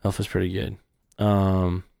 Yeah, Elf is pretty good.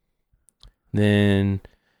 Then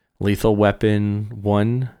Lethal Weapon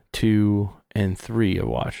 1, 2, and 3 I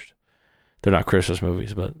watched. They're not Christmas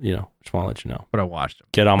movies, but just want to let you know. But I watched them.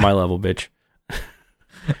 Get on my level, bitch.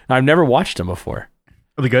 I've never watched them before.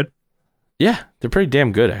 Are they good? Yeah, they're pretty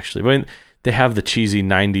damn good actually. I mean, they have the cheesy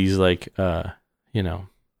 90s like I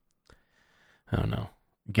don't know.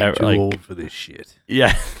 Get too old for this shit.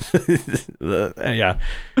 Yeah. Yeah.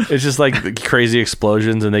 It's just like the crazy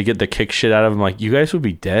explosions and they get the kick shit out of them. Like, you guys would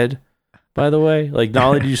be dead, by the way. Like, not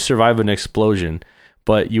only did you survive an explosion,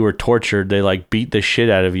 but you were tortured. They like beat the shit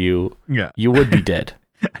out of you. Yeah. You would be dead.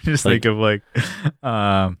 I just think of like,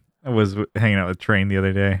 I was hanging out with Train the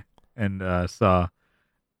other day and saw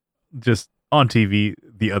just on TV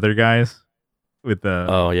The Other Guys with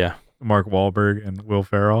Mark Wahlberg and Will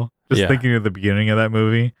Ferrell. Just thinking of the beginning of that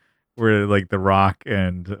movie where like The Rock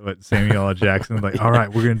and Samuel L. Jackson like, all right,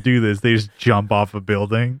 we're gonna do this. They just jump off a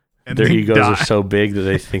building and their egos are so big that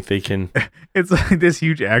they think they can. It's like this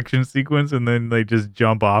huge action sequence, and then they just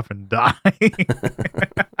jump off and die.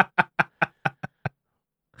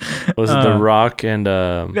 Was it The Rock and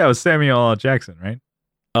yeah, it was Samuel L. Jackson, right?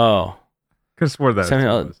 Oh, could have swore that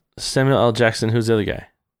Samuel L. Jackson. Who's the other guy?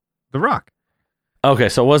 The Rock. Okay,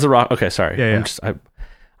 so it was The Rock. Okay, sorry. Yeah.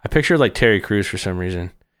 I pictured like Terry Crews for some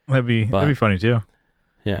reason. That'd be funny too.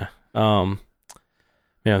 Yeah. Yeah,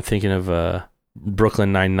 I'm thinking of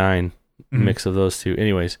Brooklyn Nine-Nine mix of those two.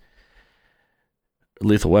 Anyways,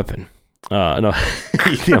 Lethal Weapon. No, I'm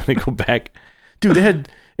gonna go back, dude.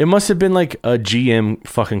 It must have been like a GM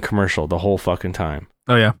fucking commercial the whole fucking time.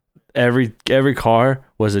 Oh yeah. Every car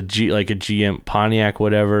was a GM Pontiac,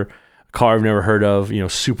 whatever, a car I've never heard of,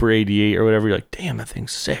 Super 88 or whatever. You're like, damn, that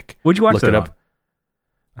thing's sick. Would you watch Look that it up?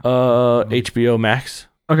 HBO Max.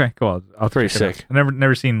 Okay, cool. I'll pretty sick. I've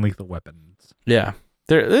never seen Lethal Weapons. Yeah,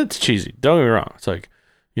 it's cheesy. Don't get me wrong. It's like,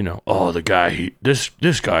 the guy, this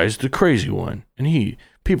guy's the crazy one, and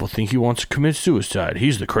people think he wants to commit suicide.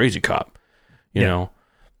 He's the crazy cop, you know.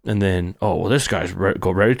 And then, this guy's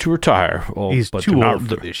ready to retire. Oh, he's but too old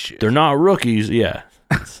for this shit. They're not rookies. Yeah,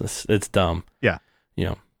 it's dumb. Yeah,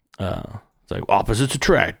 it's like opposites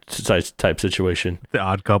attract type situation. The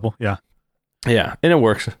Odd Couple. Yeah, yeah, and it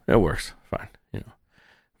works. It works fine.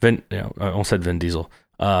 I almost said Vin Diesel.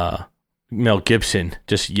 Mel Gibson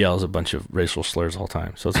just yells a bunch of racial slurs all the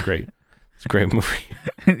time, so it's great. It's a great movie.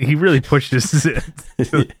 He really pushed his.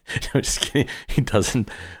 I'm just kidding. He doesn't.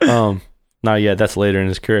 Not yet. That's later in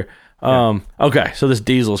his career. Okay, so this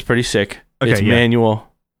Diesel is pretty sick. Okay, it's manual.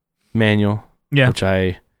 Yeah. Which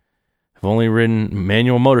I have only ridden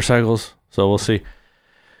manual motorcycles, so we'll see.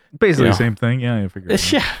 Basically the same thing. Yeah, I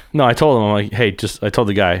figured. Yeah. No, I told him, I'm like, hey, I told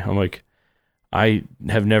the guy, I'm like, I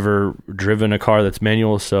have never driven a car that's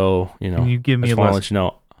manual, so, Can you give me I just want to let you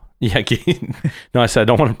know. Yeah. No, I said, I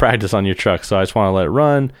don't want to practice on your truck, so I just want to let it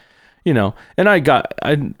run, and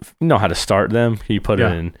I know how to start them. You put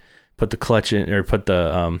it in, put the clutch in, or put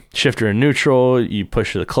the shifter in neutral, you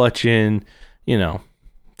push the clutch in,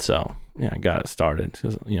 so I got it started. I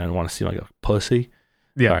don't want to seem like a pussy.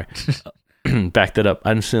 Yeah. Sorry. Back that up.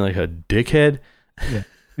 I didn't seem like a dickhead.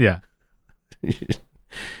 Yeah.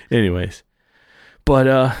 Anyways.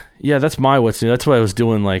 But that's my what's new. That's what I was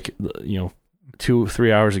doing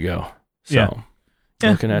 2-3 hours ago. So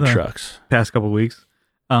looking at trucks. Past couple weeks.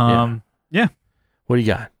 Yeah. What do you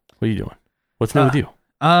got? What are you doing? What's new with you?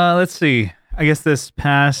 Let's see. I guess this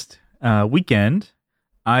past weekend,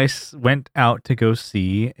 I went out to go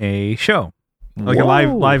see a show, like a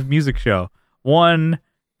live music show. One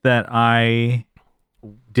that I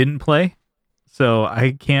didn't play, so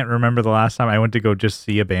I can't remember the last time I went to go just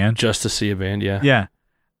see a band. Just to see a band, yeah. Yeah.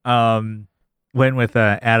 Went with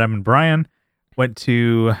Adam and Brian. Went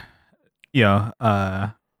to,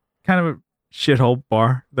 kind of a shithole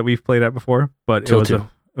bar that we've played at before, but it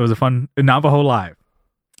was a fun Navajo Live.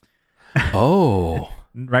 Oh,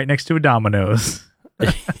 right next to a Domino's.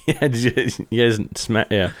 Yeah, did you guys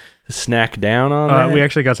snack down on that? We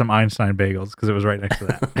actually got some Einstein bagels because it was right next to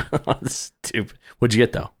that. Stupid. What'd you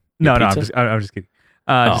get though? No, I'm just kidding.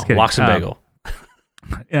 Just kidding. Lox and bagel.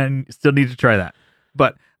 And still need to try that.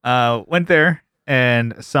 But went there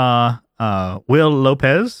and saw Will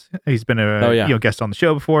Lopez. He's been a guest on the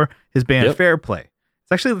show before. His band Fair Play.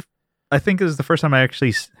 It's actually, I think this is the first time I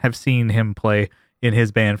actually have seen him play in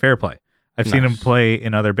his band Fair Play. I've seen him play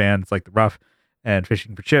in other bands like The Rough and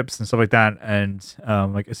Fishing for Chips and stuff like that. And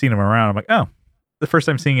I've seen him around. I'm like, oh, the first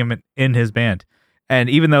time seeing him in his band. And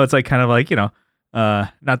even though it's like kind of like,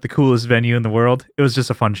 not the coolest venue in the world, it was just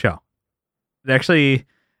a fun show. It actually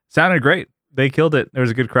sounded great. They killed it. There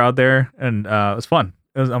was a good crowd there, and it was fun.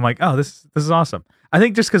 I'm like, oh, this is awesome. I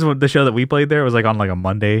think just because the show that we played there was like on like a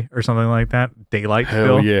Monday or something like that. Daylight.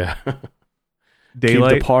 Hell yeah.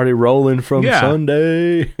 Daylight. Keep the party rolling from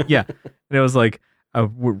Sunday. Yeah. And it was like a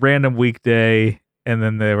random weekday, and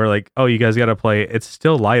then they were like, oh, you guys got to play. It's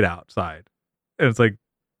still light outside. And it's like,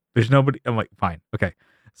 there's nobody. I'm like, fine. Okay.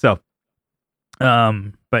 So,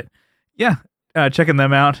 but yeah, checking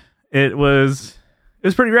them out. It was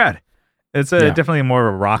pretty rad. It's definitely more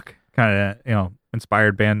of a rock kind of,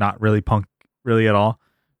 inspired band, not really punk really at all.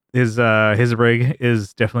 His rig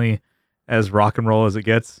is definitely as rock and roll as it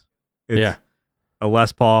gets. It's a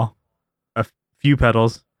Les Paul, a few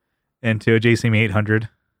pedals, into a JCM 800,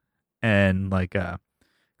 and like a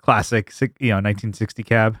classic, 1960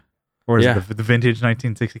 cab, or is it the vintage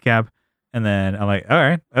 1960 cab? And then I'm like, all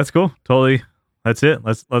right, that's cool, totally, that's it.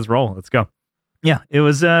 Let's roll. Let's go. Yeah, it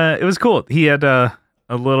was cool. He had a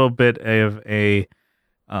little bit of a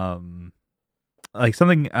like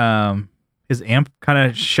something his amp kind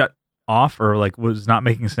of shut off, or like was not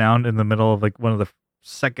making sound in the middle of like one of the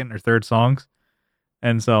second or third songs.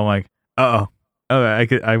 And so I'm like,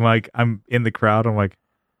 I'm in the crowd. I'm like,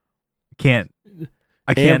 I can't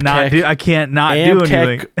not do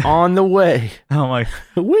anything. On the way. I'm like,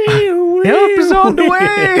 help is on the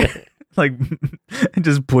way. like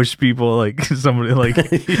just push people like somebody like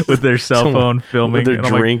with their cell phone filming with their and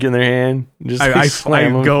I'm drink in their hand. Just I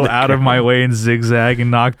go out of my way and zigzag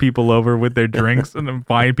and knock people over with their drinks and then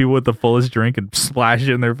find people with the fullest drink and splash it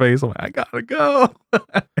in their face. I'm like, I gotta go.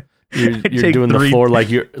 You're doing the floor like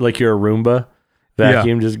you're a Roomba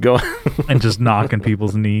vacuum, just go and just knocking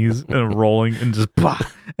people's knees and rolling and just blah.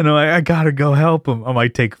 And I'm like, I gotta go help them. I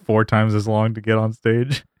might take 4 times as long to get on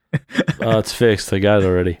stage. Oh, it's fixed. I got it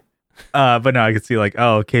already. But no, I could see like,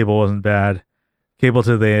 oh, cable wasn't bad. Cable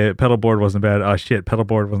to the pedal board wasn't bad. Oh shit, pedal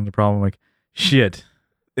board wasn't the problem. I'm like, shit,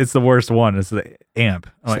 it's the worst one. It's the amp.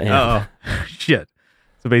 I'm like, oh shit.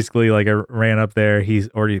 So basically, like I ran up there. He's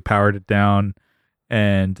already powered it down,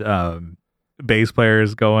 and bass player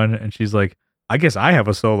is going, and she's like, I guess I have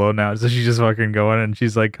a solo now. So she's just fucking going, and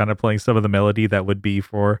she's like kind of playing some of the melody that would be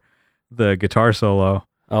for the guitar solo.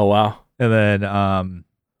 Oh wow. And then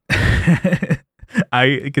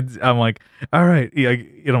I'm like, all right,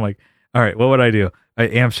 I'm like, all right, what would I do?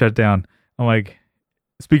 Amp shut down. I'm like,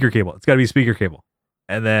 speaker cable. It's got to be speaker cable.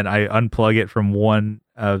 And then I unplug it from one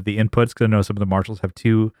of the inputs because I know some of the Marshalls have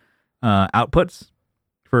 2 outputs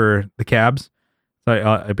for the cabs.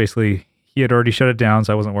 So I basically, he had already shut it down,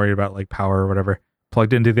 so I wasn't worried about like power or whatever.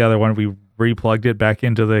 Plugged into the other one. We replugged it back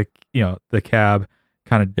into the the cab.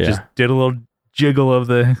 Kind of just did a little jiggle of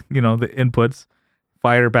the the inputs.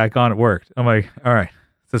 Fired it back on. It worked. I'm like, all right,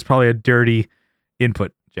 so it's probably a dirty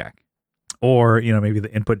input jack, or maybe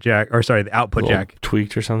the input jack, or sorry, the output jack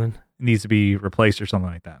tweaked or something needs to be replaced or something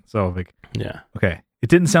like that. So like, yeah, okay, it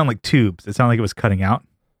didn't sound like tubes. It sounded like it was cutting out.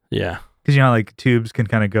 Yeah, because like tubes can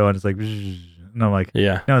kind of go and it's like, and I'm like,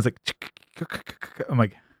 yeah, no, it's like, I'm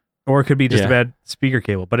like, or it could be just a bad speaker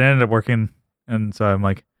cable, but it ended up working, and so I'm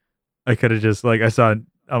like, I could have just like I saw it,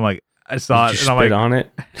 and spit on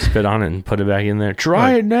it and put it back in there.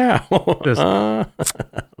 Try it now. Just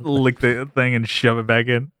lick the thing and shove it back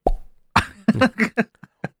in.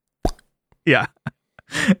 Yeah.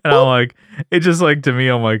 And I'm like, it just like, to me,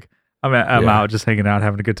 I'm like, I'm out just hanging out,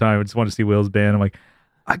 having a good time. I just want to see Will's band. I'm like,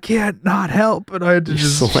 I can't not help, but I had to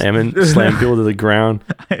just slam people to the ground.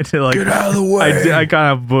 I had to like, get out of the way. I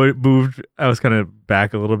kind of moved. I was kind of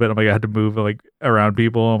back a little bit. I'm like, I had to move like around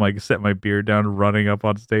people. I'm like, set my beard down, running up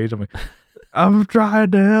on stage. I'm like, I'm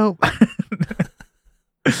trying to help.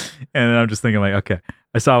 And then I'm just thinking like, okay,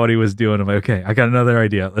 I saw what he was doing. I'm like, okay, I got another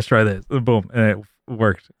idea. Let's try this. Boom. And it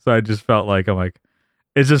worked. So I just felt like, I'm like,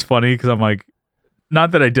 it's just funny because I'm like,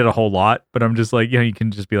 not that I did a whole lot, but I'm just like, you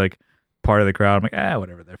can just be like part of the crowd. I'm like,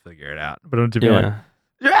 whatever, they'll figure it out. But I'm to be like,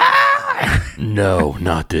 no,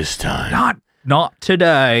 not this time. Not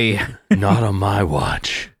today. Not on my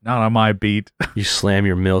watch. Not on my beat. You slam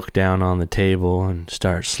your milk down on the table and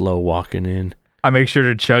start slow walking in. I make sure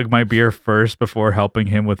to chug my beer first before helping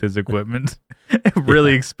him with his equipment.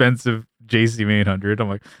 Really expensive JCM 800. I'm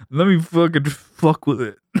like, let me fucking fuck with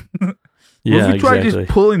it. Yeah, if you try just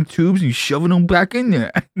pulling tubes and you shoving them back in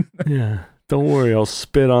there. Yeah, don't worry. I'll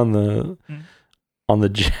spit on the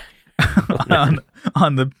jack.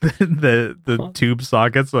 on the tube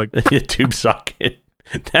sockets, like the tube socket.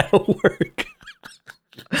 That'll work.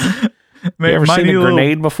 You ever seen a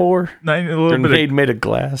grenade before? Grenade made of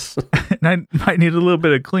glass. Might need a little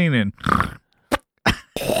bit of cleaning.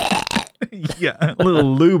 Yeah, a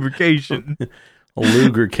little lubrication. A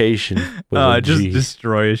lubrication. Just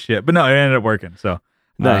destroy his shit. But no, it ended up working. So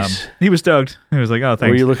nice. He was stoked. He was like, "Oh,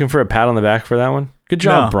 thanks." Were you looking for a pat on the back for that one? Good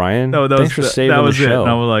job, Brian. No, thanks for saving the show. It. And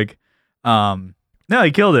I was like, no,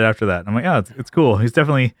 he killed it after that. I'm like, oh, it's cool. He's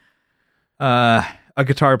definitely a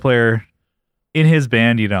guitar player in his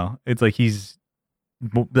band. It's like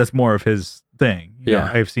that's more of his thing. You know,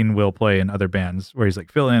 I've seen Will play in other bands where he's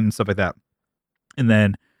like fill in and stuff like that. And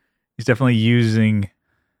then he's definitely using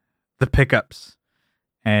the pickups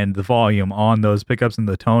and the volume on those pickups and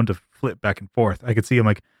the tone to flip back and forth. I could see him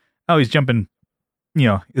like, oh, he's jumping,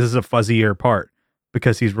 this is a fuzzier part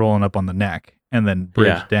because he's rolling up on the neck and then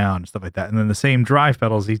bridge down and stuff like that. And then the same drive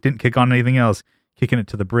pedals, he didn't kick on anything else, kicking it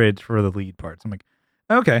to the bridge for the lead parts. I'm like,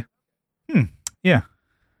 okay. Yeah.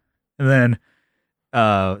 And then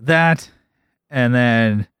that, and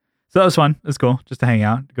then, so that was fun. It was cool just to hang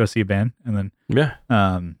out, to go see a band. And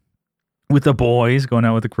then, with the boys, going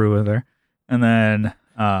out with the crew there. And then,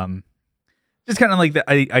 just kind of like the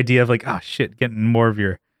idea of like, oh shit, getting more of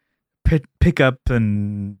your pickup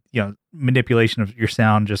and, manipulation of your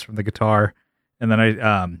sound just from the guitar. And then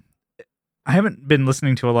I haven't been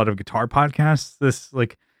listening to a lot of guitar podcasts this,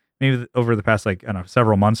 like, maybe over the past, like, I don't know,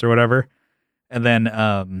 several months or whatever. And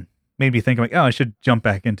then, made me think, like, oh, I should jump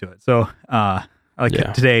back into it. So,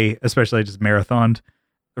 today, especially, I just marathoned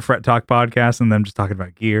the Fret Talk podcast and them just talking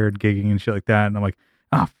about gear and gigging and shit like that. And I'm like,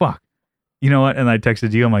 oh, fuck. you know what? And I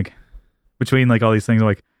texted you. I'm like, between like all these things, I'm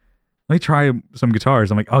like, let me try some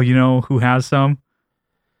guitars. I'm like, oh, you know who has some?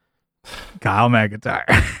 Kyle McIntyre.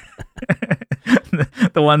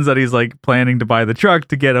 The ones that he's like planning to buy the truck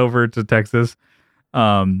to get over to Texas.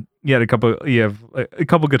 You have a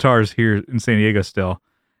couple guitars here in San Diego still.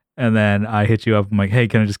 And then I hit you up. I'm like, hey,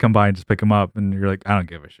 can I just come by and just pick them up? And you're like, I don't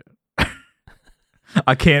give a shit.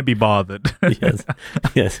 I can't be bothered.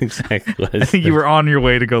 Yes, exactly. I think you were on your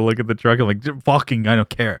way to go look at the truck. I'm like, fucking, I don't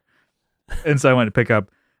care. And so I went to pick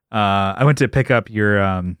up. Your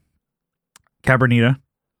Cabernita.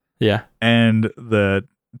 Yeah. And the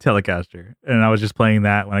Telecaster. And I was just playing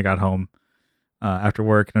that when I got home after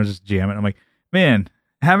work, and I was just jamming. I'm like, man,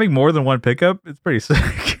 having more than one pickup, it's pretty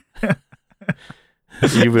sick.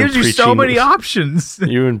 Gives you so many options.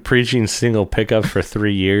 You've been preaching single pickup for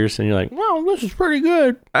 3 years, and you're like, well, this is pretty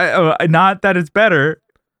good. Not that it's better.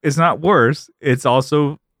 It's not worse. It's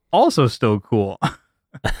also still cool.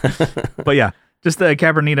 But yeah, just the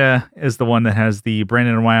Cabernita is the one that has the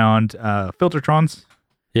Brandon Wound Filtertrons.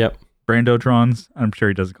 Yep. Brandotrons. I'm sure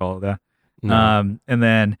he doesn't call it that. No. And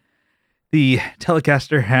then the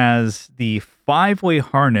Telecaster has the 5-way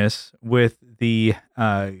harness with the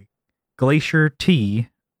Glacier T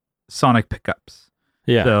sonic pickups.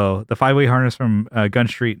 Yeah. So the 5-way harness from Gun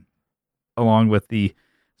Street, along with the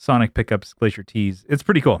sonic pickups Glacier T's, it's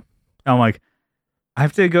pretty cool. I'm like, I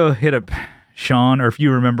have to go hit up Sean, or if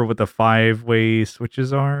you remember what the 5-way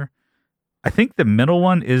switches are. I think the middle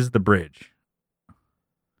one is the bridge.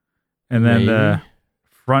 And then the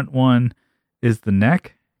front one is the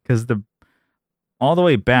neck, because the all the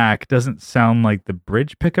way back doesn't sound like the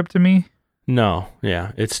bridge pickup to me. No,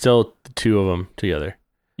 yeah. It's still the two of them together.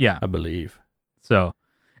 Yeah. I believe. So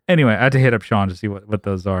anyway, I had to hit up Sean to see what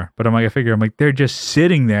those are. But I'm like, they're just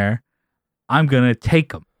sitting there. I'm going to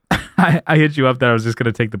take them. I hit you up that I was just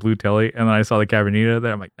going to take the blue Telly, and then I saw the Cabernita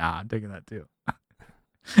there. I'm like, nah, I'm taking that too.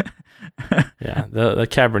 Yeah, the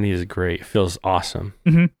Cabernita is great. It feels awesome.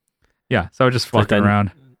 Mm-hmm. Yeah, so I was just fucking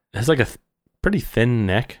around. It's like a pretty thin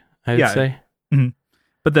neck, I'd say. Mm-hmm.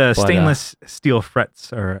 But the stainless steel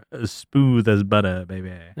frets are as smooth as butter,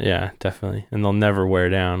 baby. Yeah, definitely. And they'll never wear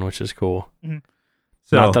down, which is cool. Mm-hmm.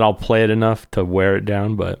 So, not that I'll play it enough to wear it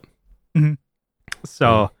down, but... Mm-hmm.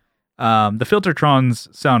 So, the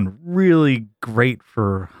Filtertrons sound really great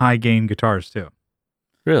for high-gain guitars, too.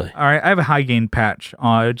 Really? All right, I have a high-gain patch.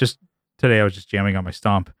 Just today, I was just jamming on my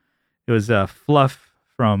Stomp. It was Fluff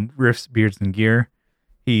from Riffs, Beards, and Gear.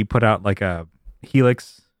 He put out like a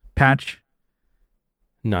Helix patch.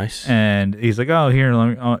 Nice. And he's like, oh, here,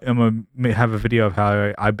 I'm going to have a video of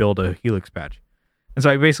how I build a Helix patch. And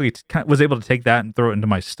so I basically was able to take that and throw it into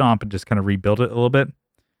my Stomp and just kind of rebuild it a little bit.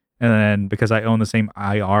 And then because I own the same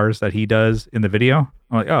IRs that he does in the video,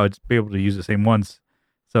 I'm like, oh, I'd be able to use the same ones.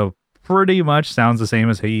 So pretty much sounds the same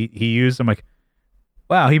as he used. I'm like,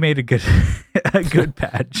 wow, he made a good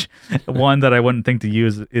patch. One that I wouldn't think to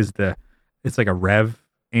use is it's like a Rev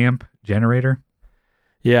amp generator.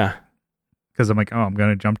 Yeah. Because I'm like, oh, I'm going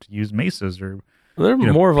to jump to use Mesas or... Well,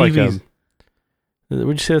 they're more of PVs.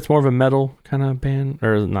 Would you say it's more of a metal kind of band?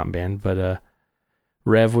 Or not band, but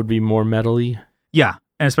Rev would be more metal-y? Yeah,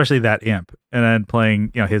 and especially that amp. And then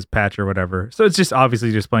playing his patch or whatever. So it's just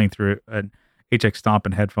obviously just playing through an HX Stomp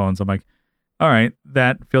and headphones. I'm like, all right,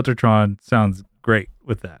 that Filtertron sounds great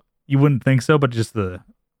with that. You wouldn't think so, but just the,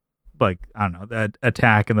 I don't know, that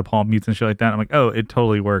attack and the palm mutes and shit like that. I'm like, oh, it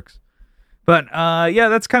totally works. But yeah,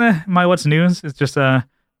 that's kind of my what's news. It's just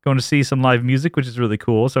going to see some live music, which is really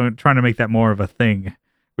cool. So I'm trying to make that more of a thing.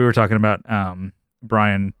 We were talking about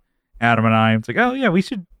Brian, Adam, and I. It's like, oh yeah, we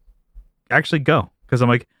should actually go, because I'm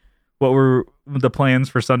like, what were the plans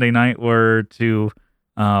for Sunday night were to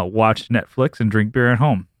watch Netflix and drink beer at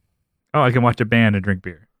home. Oh, I can watch a band and drink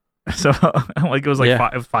beer. So I'm like, it was like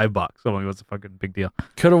 $5. So I'm like, it was a fucking big deal.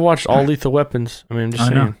 Could have watched All Lethal Weapons. I mean, I'm just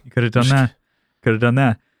saying. Know. You could have done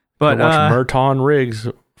that. But watch Merton Riggs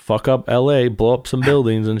fuck up LA, blow up some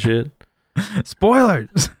buildings and shit.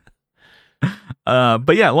 Spoilers.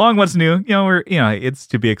 But yeah, long what's new. We're it's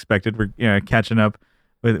to be expected. We're catching up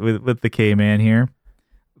with the K-Man here.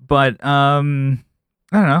 But I don't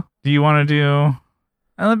know. Do you want to do?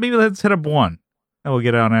 Maybe let's hit up one, and we'll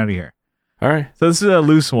get on out of here. All right. So this is a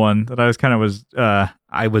loose one that I was kind of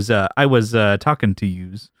I was talking to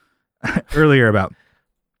yous earlier about.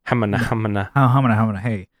 Hamana.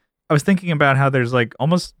 Hey, I was thinking about how there's like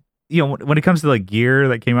almost when it comes to like gear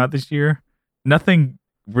that came out this year, nothing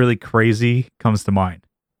really crazy comes to mind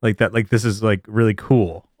like that. Like this is like really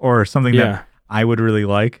cool or something that I would really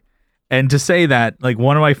like. And to say that, like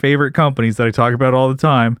one of my favorite companies that I talk about all the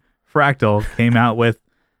time, Fractal, came out with,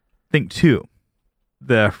 I think 2.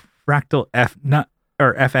 The Fractal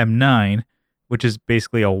FM9, which is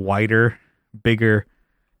basically a wider, bigger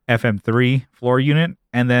FM3 floor unit,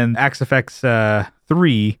 and then AXFX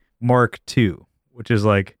 3 Mark II, which is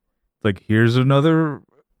like here's another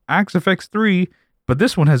AXFX 3, but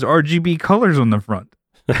this one has RGB colors on the front.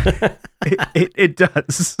 it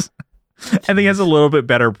does. I think it has a little bit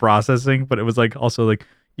better processing, but it was like also like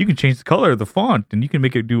you can change the color of the font and you can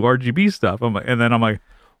make it do RGB stuff. I'm like,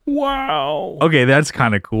 wow. Okay, that's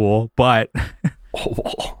kind of cool, but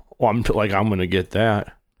I'm gonna get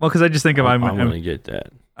that. Well, because I just think I'm gonna get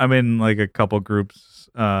that. I'm in like a couple groups.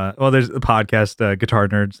 There's the podcast Guitar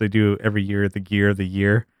Nerds. They do every year the Gear of the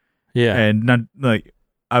Year. Yeah, and not like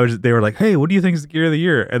they were like, hey, what do you think is the Gear of the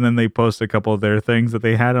Year? And then they post a couple of their things that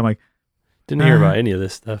they had. I'm like, didn't hear about any of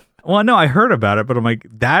this stuff. Well, no, I heard about it, but I'm like,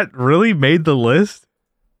 that really made the list.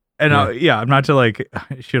 And I'm not to like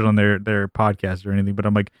shit on their podcast or anything, but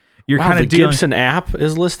I'm like, you're kind of Gibson app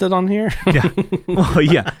is listed on here. Yeah, well,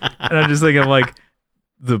 yeah, and I'm just thinking like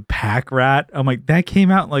the Pack Rat. I'm like, that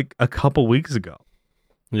came out like a couple weeks ago.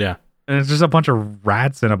 Yeah, and it's just a bunch of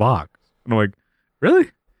rats in a box. And I'm like,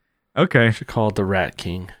 really? Okay, I should call it the Rat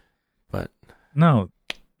King, but no,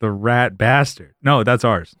 the Rat Bastard. No, that's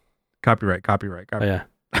ours. Copyright. Oh, yeah.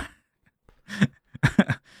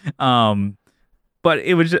 But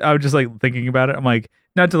I was just like thinking about it. I'm like,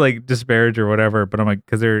 not to like disparage or whatever, but I'm like,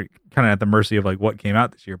 because they're kind of at the mercy of like what came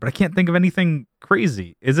out this year. But I can't think of anything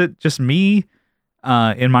crazy. Is it just me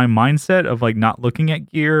in my mindset of like not looking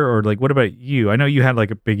at gear, or like what about you? I know you had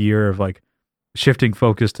like a big year of like shifting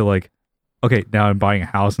focus to like, okay, now I'm buying a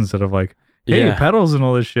house instead of like, hey, pedals and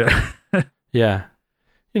all this shit. Yeah,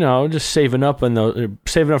 just saving up for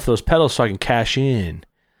those pedals so I can cash in.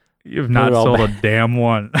 You've not sold a damn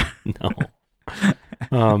one. No.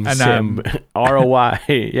 ROI.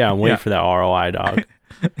 Yeah, I'm waiting for that ROI,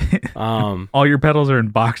 dog. All your pedals are in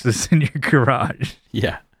boxes in your garage.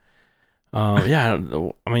 Yeah. Yeah.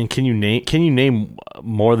 I mean, can you name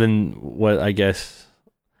more than what I guess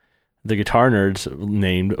the Guitar Nerds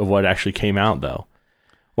named of what actually came out though,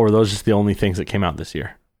 or are those just the only things that came out this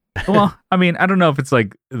year? Well, I mean, I don't know if it's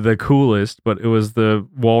like the coolest, but it was the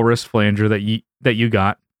Walrus flanger that you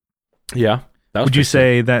got. Yeah. Would you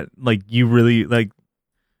say that like you really like?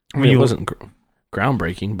 I mean, it wasn't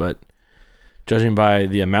groundbreaking, but judging by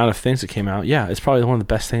the amount of things that came out, yeah, it's probably one of the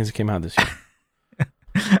best things that came out this year.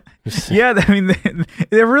 Yeah, I mean,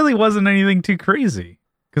 there really wasn't anything too crazy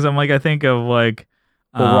because I'm like, I think of like,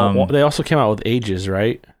 they also came out with Ages,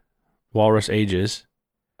 right? Walrus Ages.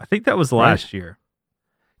 I think that was last year.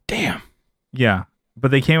 Damn. Yeah,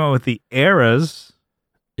 but they came out with the Eras.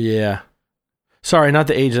 Yeah. Sorry, not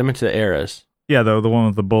the Ages. I meant the Eras. Yeah, the one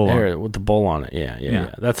with the bull on it. With the bull on it.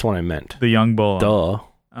 Yeah. That's the one I meant. The young bull. Duh.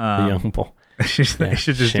 The young bull. They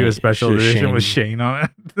should just do a special edition with Shane on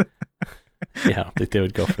it. Yeah, I don't think they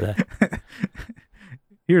would go for that.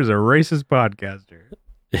 Here's a racist podcaster.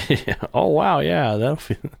 Yeah. Oh, wow. Yeah.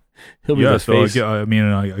 He'll be the face. I mean,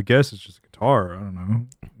 I guess it's just a guitar. I don't know.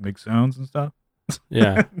 Make sounds and stuff.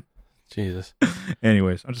 Yeah. Jesus.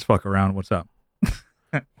 Anyways, I'll just fuck around. What's up?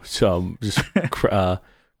 So just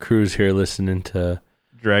Cruz here listening to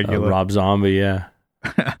Dragula, Rob Zombie, yeah.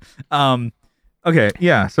 Okay,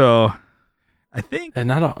 yeah. So I think and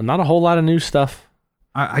not a whole lot of new stuff.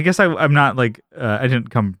 I guess I'm not like I didn't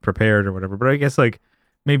come prepared or whatever, but I guess like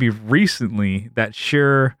maybe recently that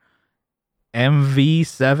Shure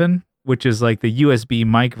MV7, which is like the USB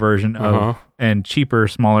mic version of and cheaper,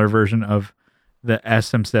 smaller version of the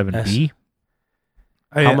SM7B.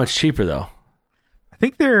 How much cheaper though? I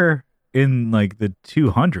think they're in like the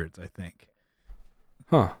 200s, I think.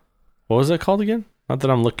 Huh. What was that called again? Not that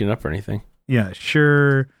I'm looking up or anything. Yeah,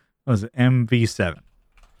 Shure, what was it? MV7.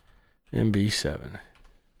 MV7.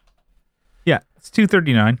 Yeah, it's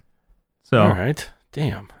 $239. So all right.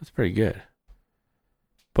 Damn, that's pretty good.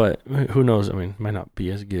 But who knows? I mean, it might not be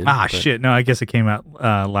as good. Shit. No, I guess it came out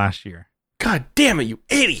last year. God damn it, you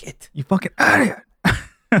idiot. You fucking idiot.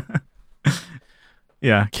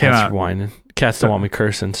 Yeah, cats whining. Cats don't want me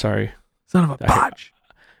cursing. Sorry, son of a bitch.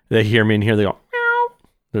 They hear me in here. They go meow.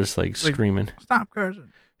 They're just like screaming. Stop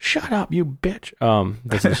cursing. Shut up, you bitch.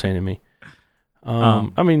 That's what they're saying to me.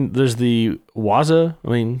 I mean, there's the Waza. I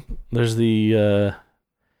mean, there's the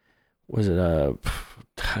was it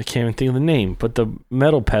I can't even think of the name, but the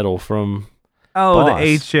metal pedal from Boss.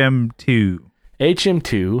 The HM2.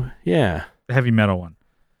 HM2, yeah, the heavy metal one.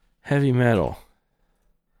 Heavy metal.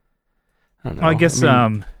 I don't know. I guess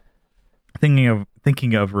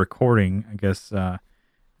thinking of recording, I guess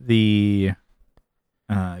the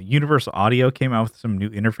Universal Audio came out with some new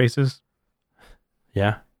interfaces.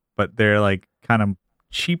 Yeah, but they're like kind of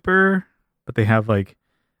cheaper, but they have like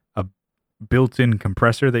built-in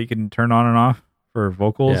compressor that you can turn on and off for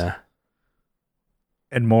vocals. Yeah.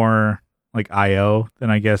 And more like I/O than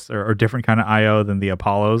I guess, or different kind of I/O than the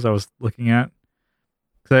Apollos I was looking at.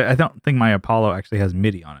 Because I don't think my Apollo actually has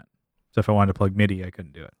MIDI on it. So if I wanted to plug MIDI, I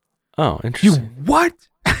couldn't do it. Oh, interesting. What?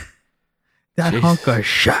 That hunk of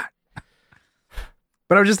shit.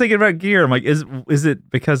 But I was just thinking about gear. I'm like, is it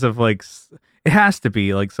because of like, it has to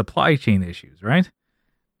be like supply chain issues, right?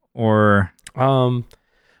 Or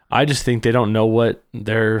I just think they don't know what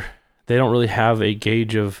they don't really have a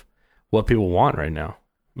gauge of what people want right now.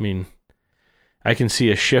 I mean, I can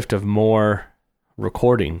see a shift of more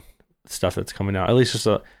recording stuff that's coming out. At least just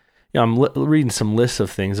I'm reading some lists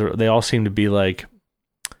of things. They all seem to be like,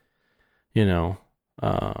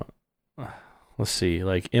 let's see,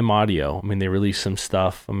 like M Audio. I mean, they released some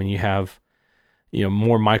stuff. I mean, you have,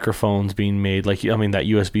 more microphones being made. Like, I mean, that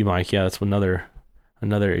USB mic. Yeah, that's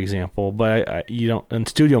another example. But and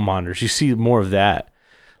studio monitors, you see more of that.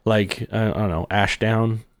 Like, I don't know,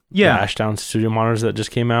 Ashdown. Yeah. Ashdown studio monitors that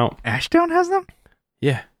just came out. Ashdown has them?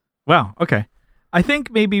 Yeah. Wow. Okay. I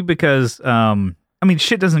think maybe because,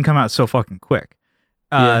 shit doesn't come out so fucking quick.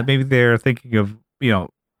 Maybe they're thinking of,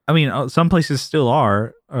 some places still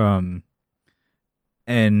are.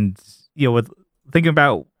 And, with thinking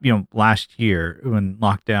about, last year when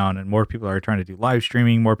lockdown and more people are trying to do live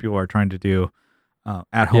streaming, more people are trying to do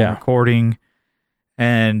at home recording.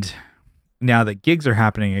 And now that gigs are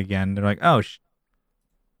happening again, they're like, oh,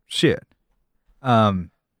 shit. I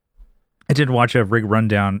did watch a rig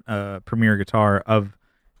rundown premiere guitar of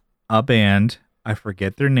a band. I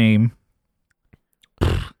forget their name.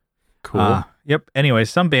 Cool. Yep. Anyway,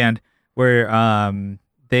 some band where one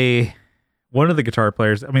of the guitar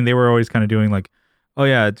players, they were always kind of doing like, oh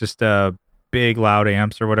yeah, just big loud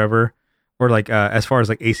amps or whatever, or like as far as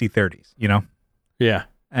like AC30s, Yeah.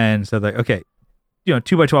 And so like, okay,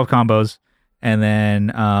 2x12 combos. And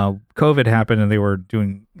then COVID happened and they were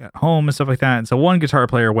doing at home and stuff like that. And so one guitar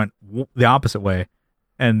player went the opposite way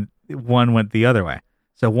and one went the other way.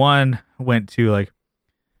 So one went to like,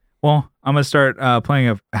 well, I'm going to start playing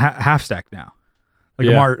a half stack now.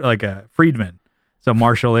 Like a Friedman. So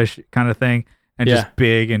Marshall-ish kind of thing. And just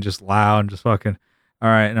big and just loud and just fucking, all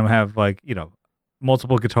right. And I'm going to have like,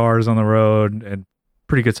 multiple guitars on the road and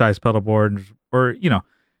pretty good sized pedal board or,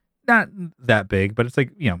 not that big, but it's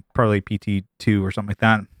like, probably PT2 or something like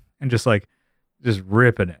that. And just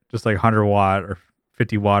ripping it, just like 100 watt or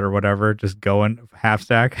 50 watt or whatever, just going half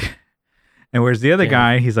stack. And whereas the other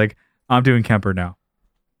guy, he's like, I'm doing Kemper now.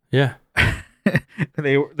 Yeah.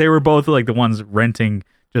 They were both like the ones renting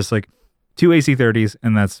just like 2 AC30s,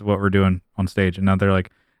 and that's what we're doing on stage. And now they're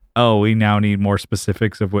like, oh, we now need more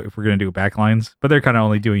specifics of what if we're going to do backlines, but they're kind of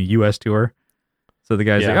only doing US tour. So the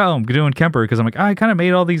guy's like, oh, I'm doing Kemper because I'm like, I kind of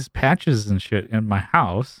made all these patches and shit in my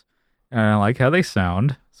house and I like how they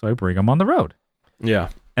sound. So I bring them on the road. Yeah.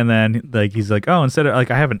 And then like, he's like, oh, instead of like,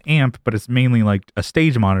 I have an amp, but it's mainly like a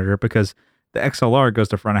stage monitor because the XLR goes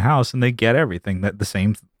to front of house and they get everything that the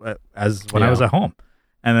same as when I was at home.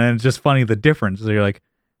 And then it's just funny, the difference. So you're like,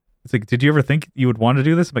 it's like, did you ever think you would want to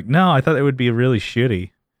do this? I'm like, no, I thought it would be really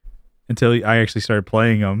shitty until I actually started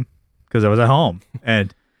playing them because I was at home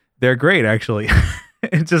and they're great, actually.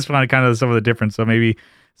 It's just funny, kind of some of the difference. So maybe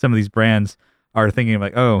some of these brands are thinking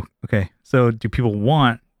like, oh, okay, so do people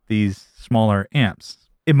want these smaller amps?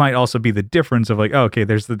 It might also be the difference of like, oh, okay,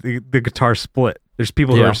 there's the guitar split. There's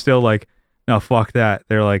people who are still like, no, fuck that.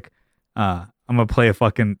 They're like, I'm going to play a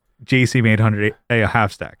fucking JCM 800 a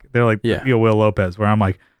half stack. They're like, Will Lopez, where I'm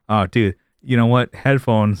like, oh, dude, you know what?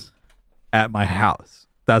 Headphones at my house.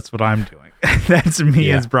 That's what I'm doing. That's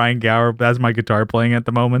me as Brian Gower. That's my guitar playing at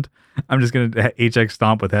the moment. I'm just going to HX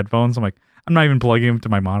stomp with headphones. I'm like, I'm not even plugging them to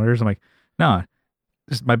my monitors. I'm like, no,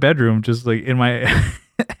 just my bedroom, just like in my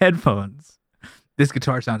headphones. This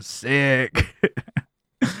guitar sounds sick.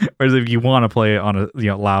 Whereas if you want to play it on a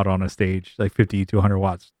loud on a stage, like 50 to 100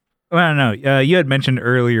 watts. Well, I don't know. You had mentioned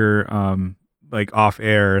earlier, like off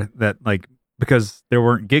air, that like because there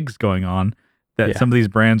weren't gigs going on, that some of these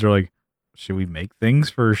brands are like, should we make things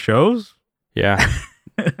for shows? Yeah.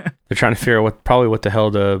 They're trying to figure out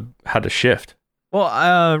how to shift.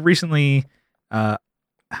 Well, recently,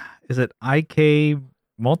 is it IK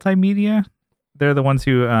Multimedia? They're the ones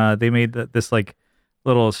who they made this like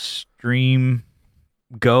little Stream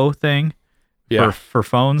Go thing for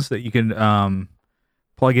phones that you can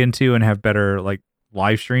plug into and have better like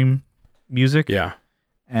live stream music. Yeah,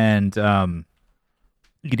 and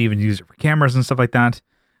you could even use it for cameras and stuff like that.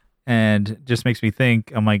 And it just makes me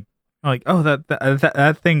think. I'm like, oh,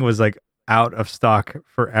 that thing was like out of stock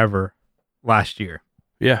forever last year.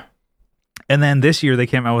 Yeah. And then this year they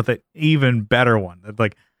came out with an even better one.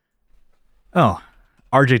 Like oh,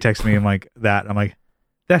 RJ texted me and like that. I'm like,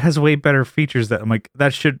 that has way better features. That I'm like,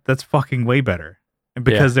 that's fucking way better. And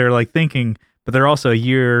because they're like thinking, but they're also a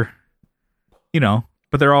year,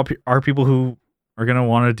 but they're all are people who are going to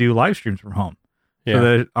want to do live streams from home. Yeah. So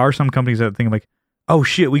there are some companies that think like, oh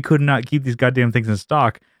shit, we could not keep these goddamn things in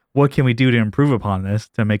stock. What can we do to improve upon this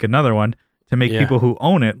to make another one to make people who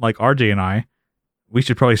own it, like RJ and I, we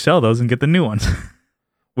should probably sell those and get the new ones.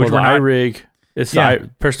 Which the iRig, it's the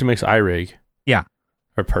person who makes iRig. Yeah.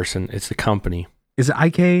 Or person, it's the company. Is it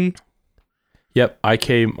IK? Yep,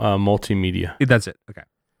 IK Multimedia. That's it. Okay.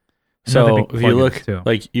 So if you look,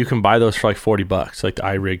 like you can buy those for like $40, like the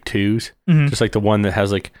iRig 2s, just like the one that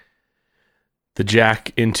has like the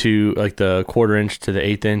jack into like the 1/4 inch to the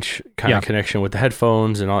 1/8 inch kind of connection with the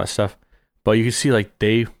headphones and all that stuff. But you can see like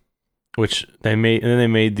they made, and then they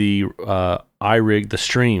made the iRig, the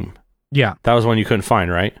Stream. Yeah. That was one you couldn't find,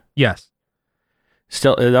 right? Yes.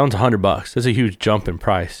 Still, that one's $100. That's a huge jump in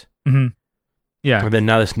price. Mm-hmm. Yeah. And then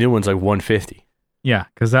now this new one's like $150. Yeah,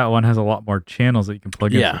 because that one has a lot more channels that you can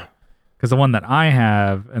plug in. Yeah. Because the one that I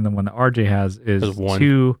have and the one that RJ has is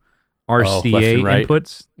 2 RCA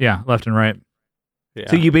inputs. Yeah, left and right. Yeah.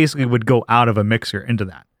 So you basically would go out of a mixer into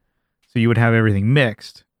that. So you would have everything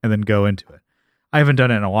mixed and then go into it. I haven't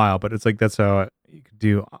done it in a while, but it's like that's how you could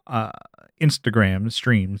do Instagram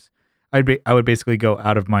streams. I would basically go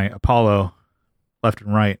out of my Apollo left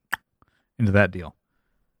and right into that deal.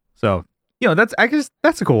 So, that's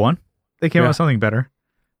a cool one. They came out with something better,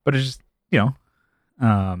 but it's just,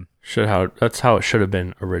 that's how it should have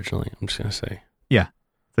been originally. I'm just going to say. Yeah.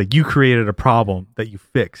 It's like you created a problem that you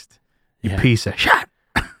fixed. You piece of shit.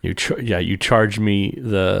 You charged me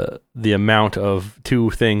the amount of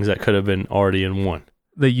 2 things that could have been already in one.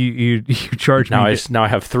 That you charge now me. Now I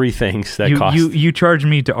have 3 things that cost. You charge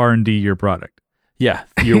me to R&D your product. Yeah,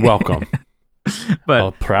 you're welcome. But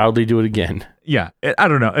I'll proudly do it again. Yeah, I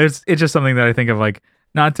don't know. It's just something that I think of like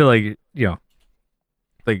not to like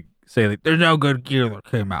like say like there's no good gear that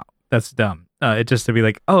came out. That's dumb. It's just to be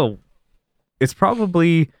like, oh, it's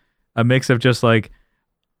probably a mix of just like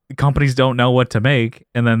companies don't know what to make,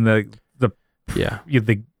 and then the I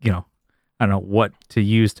don't know what to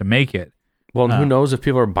use to make it. Well, who knows if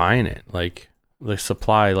people are buying it? Like the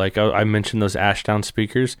supply, like I mentioned those Ashdown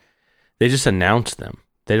speakers, they just announced them.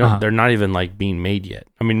 They don't. They're not even like being made yet.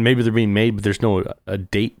 I mean, maybe they're being made, but there's no a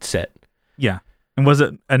date set. Yeah. And was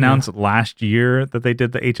it announced last year that they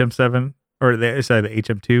did the HM7 or the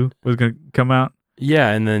HM2 was going to come out?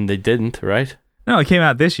 Yeah, and then they didn't, right? No, it came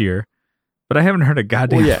out this year, but I haven't heard a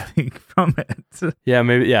goddamn thing from it. Yeah,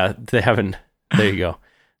 maybe. Yeah, they haven't. There you go.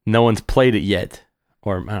 No one's played it yet,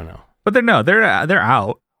 or I don't know. But they're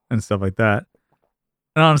out and stuff like that.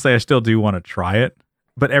 And honestly, I still do want to try it.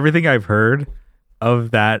 But everything I've heard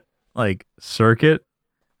of that like circuit,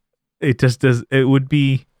 it just does. It would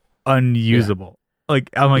be unusable. Like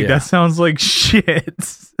I'm like that sounds like shit.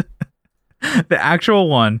 The actual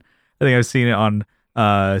one, I think I've seen it on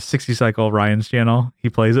 60 Cycle Ryan's channel. He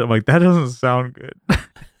plays it. I'm like, that doesn't sound good.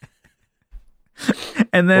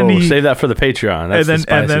 And then save that for the Patreon. That's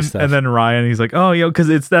and then Ryan, he's like, oh,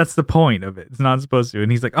 because that's the point of it. It's not supposed to.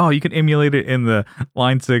 And he's like, oh, you can emulate it in the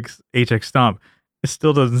Line 6 HX Stomp. It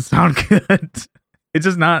still doesn't sound good. It's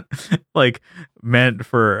just not like meant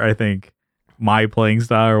for, I think, my playing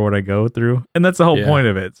style or what I go through. And that's the whole point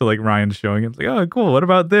of it. So like Ryan's showing him, it's like, oh, cool. What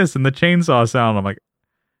about this? And the chainsaw sound. I'm like,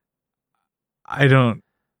 I don't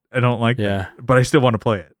like that, but I still want to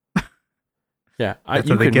play it. Yeah, you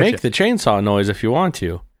can make the chainsaw noise if you want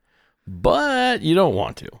to, but you don't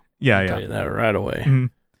want to. I'll tell you that right away. Mm-hmm.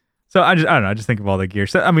 So I don't know. I just think of all the gear.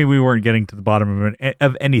 So I mean, we weren't getting to the bottom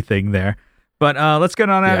of anything there, but let's get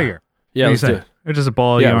on out of here. Yeah, let's do it. It's just a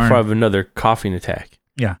ball of yarn. Before I have another coughing attack.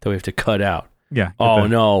 Yeah, that we have to cut out. Yeah. Oh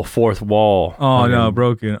no, fourth wall. Oh no,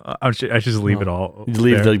 broken. I should just leave it all.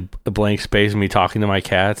 Leave the blank space of me talking to my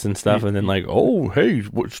cats and stuff, and then like, oh hey,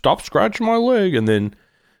 stop scratching my leg, and then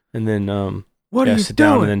what are you sit doing?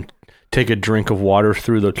 Down and then take a drink of water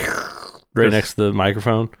through the next to the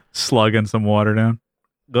microphone, slugging some water down.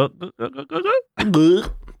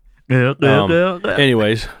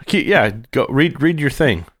 Anyways, go read your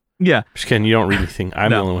thing. Yeah, just kidding. You don't read anything.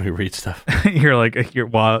 I'm the only one who reads stuff. You're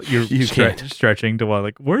stretching to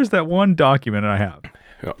like, where's that one document I have?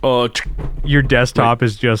 Your desktop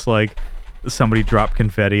is just like somebody dropped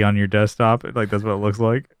confetti on your desktop. Like that's what it looks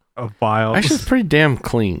like. A file. Actually, it's pretty damn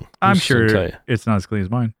clean. I'm sure it's not as clean as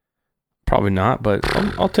mine. Probably not, but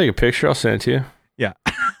I'll take a picture. I'll send it to you. Yeah,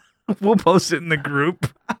 we'll post it in the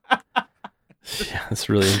group. Yeah, that's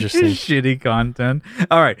really interesting. Shitty content.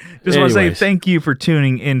 All right. Just want to say thank you for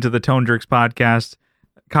tuning into the Tone Jerks podcast.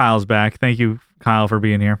 Kyle's back. Thank you, Kyle, for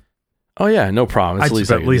being here. Oh yeah, no problem. It's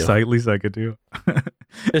the least I could do.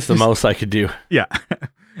 It's the most I could do. Yeah.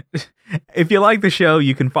 If you like the show,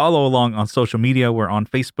 you can follow along on social media. We're on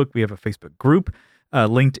Facebook. We have a Facebook group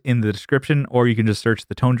linked in the description, or you can just search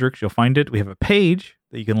the Tone Jerks. You'll find it. We have a page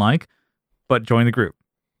that you can like, but join the group.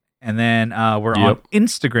 And then we're on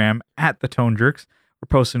Instagram at the Tone Jerks. We're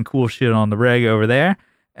posting cool shit on the reg over there.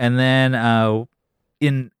 And then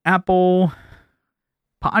in Apple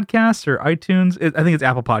Podcasts or iTunes, I think it's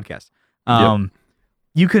Apple Podcasts.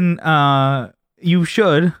 You can, you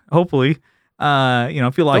should, hopefully,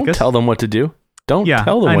 if you like us. Don't tell them what to do. Don't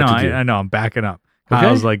tell them what to do. I know, I'm backing up. Okay?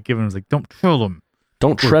 I was like, don't tell them.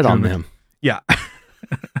 Don't tread on them. Yeah.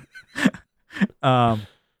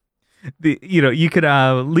 You could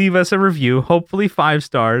leave us a review, hopefully 5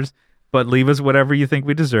 stars, but leave us whatever you think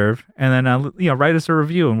we deserve, and then write us a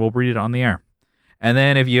review, and we'll read it on the air. And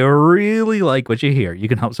then if you really like what you hear, you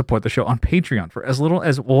can help support the show on Patreon for as little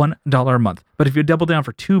as $1 a month. But if you double down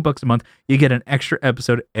for $2 a month, you get an extra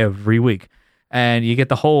episode every week, and you get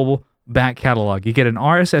the whole back catalog. You get an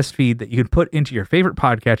RSS feed that you can put into your favorite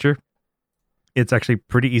podcatcher. It's actually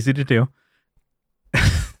pretty easy to do.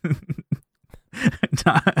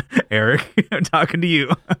 Eric, I'm talking to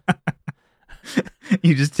you.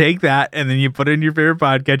 You just take that and then you put it in your favorite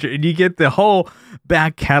podcatcher, and you get the whole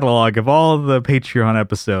back catalog of all the Patreon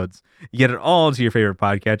episodes. You get it all to your favorite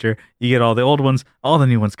podcatcher. You get all the old ones, all the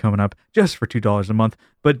new ones coming up, just for $2 a month.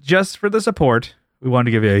 But just for the support, we want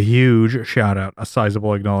to give you a huge shout out, a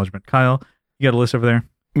sizable acknowledgement. Kyle, you got a list over there?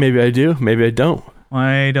 Maybe I do. Maybe I don't.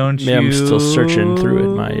 Why don't you? I'm still searching through it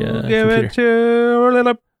in my give computer. It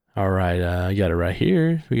to... All right, I got it right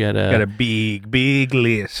here. We got a big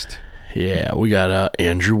list. Yeah, we got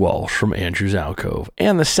Andrew Walsh from Andrew's Alcove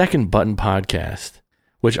and the Second Button Podcast,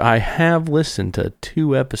 which I have listened to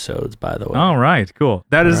 2 episodes, by the way. All right, cool.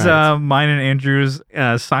 That is mine and Andrew's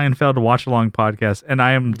Seinfeld watch along podcast, and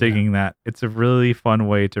I am digging that. It's a really fun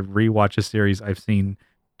way to rewatch a series I've seen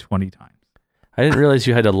 20 times. I didn't realize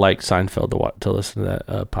you had to like Seinfeld to listen to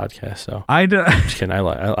that podcast. So I'm just kidding. I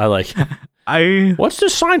like. What's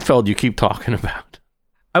this Seinfeld you keep talking about?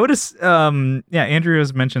 I would have. Andrew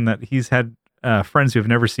has mentioned that he's had friends who have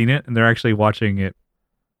never seen it, and they're actually watching it,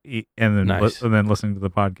 and then and then listening to the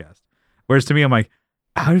podcast. Whereas to me, I'm like,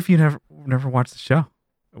 how have you never watched the show?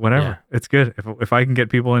 Whatever, it's good. If I can get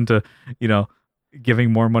people into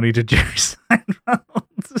giving more money to Jerry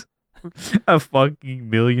Seinfeld, a fucking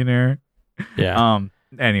millionaire. Yeah.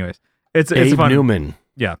 Anyways, it's Abe fun. Newman.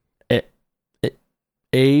 Yeah.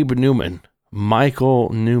 Abe Newman, Michael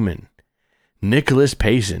Newman, Nicholas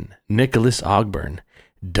Payson, Nicholas Ogburn,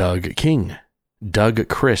 Doug King, Doug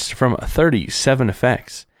Chris from 37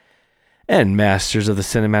 Effects, and Masters of the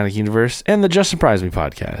Cinematic Universe and the Just Surprise Me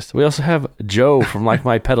podcast. We also have Joe from Like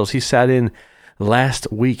My Pedals. He sat in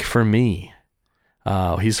last week for me.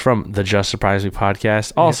 He's from the Just Surprise Me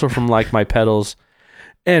podcast, also from Like My Pedals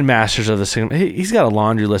and Masters of the Cinema. He's got a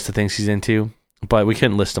laundry list of things he's into, but we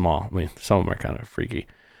couldn't list them all. I mean, some of them are kind of freaky.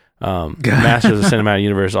 Masters of the Cinematic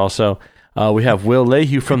Universe also. We have Will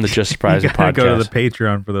Lehue from the Just Surprise Me podcast. Go to the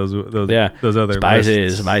Patreon for those other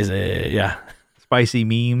spicy, yeah. Spicy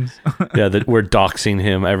memes. Yeah, we're doxing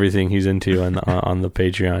him, everything he's into on the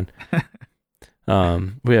Patreon.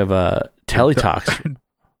 We have Teletalks.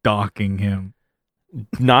 Docking him.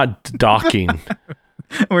 Not docking.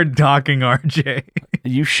 We're docking RJ.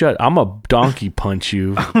 You shut. I'm a donkey punch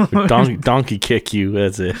you. Donkey kick you.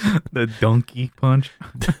 That's it. The donkey punch.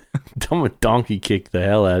 I'm a donkey kick the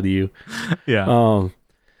hell out of you. Yeah.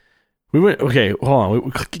 We went. Okay, hold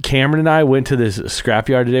on. Cameron and I went to this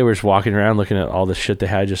scrapyard today. We were just walking around looking at all the shit they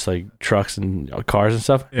had, just like trucks and cars and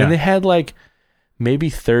stuff. Yeah. And they had like maybe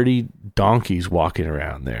 30 donkeys walking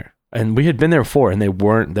around there. And we had been there before, and they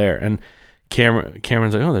weren't there. And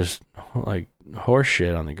Cameron's like, oh, there's like horse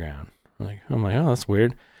shit on the ground. I'm like, oh, that's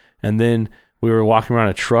weird. And then we were walking around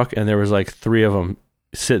a truck, and there was like 3 of them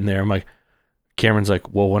sitting there. I'm like, Cameron's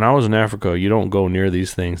like, well, when I was in Africa, you don't go near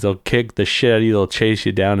these things. They'll kick the shit out of you. They'll chase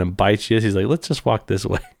you down and bite you. He's like, let's just walk this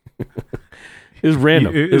way. It was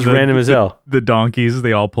random. It was random as hell. The donkeys,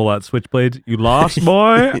 they all pull out switchblades. You lost,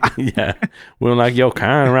 boy? Yeah. We don't like your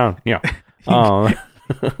kind around. Yeah.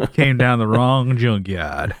 Came down the wrong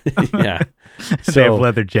junkyard. Yeah. They have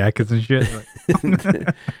leather jackets and shit.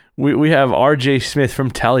 We have RJ Smith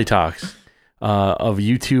from Teletalks of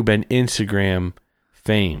YouTube and Instagram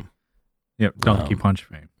fame. Yep, Donkey Punch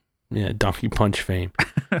fame. Yeah, Donkey Punch fame.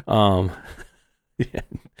 Yeah,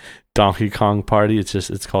 Donkey Kong party.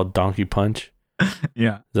 It's called Donkey Punch.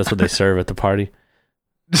 Yeah, that's what they serve at the party.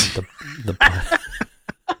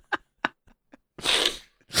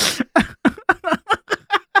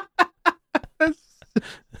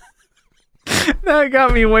 That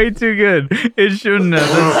got me way too good. It shouldn't have.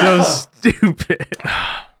 That's so stupid.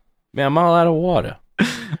 Man, I'm all out of water.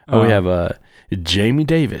 We have Jamie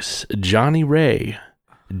Davis, Johnny Ray,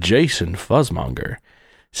 Jason Fuzzmonger,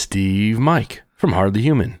 Steve Mike from Hardly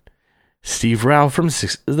Human, Steve Rao from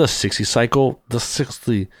the 60 Cycle,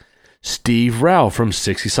 Steve Rao from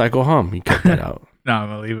 60 Cycle Hum. You cut that out. No, I'm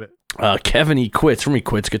gonna leave it. Kevin E. Quits from He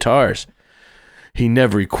Quits Guitars. He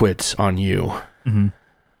never quits on you. Mm-hmm.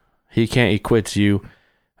 He can't. He quits you.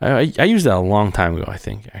 I used that a long time ago, I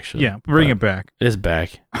think, actually. Yeah, bring it back. It's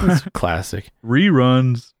back. It's classic.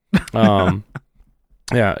 Reruns.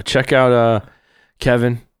 Yeah, check out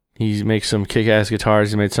Kevin. He makes some kick-ass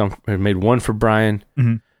guitars. He made one for Brian.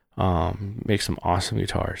 Mm-hmm. Makes some awesome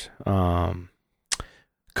guitars.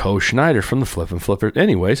 Co Schneider from the Flippin' Flippers.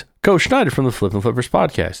 Anyways, Co Schneider from the Flippin' Flippers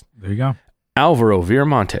podcast. There you go. Alvaro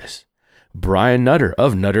Viramontes. Brian Nutter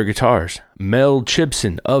of Nutter Guitars. Mel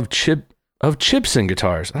Chibson of Chibson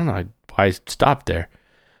Guitars. I don't know why I stopped there.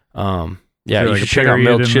 Yeah, you should check out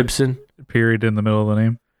Mel Chibson. Period in the middle of the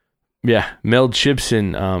name. Yeah, Mel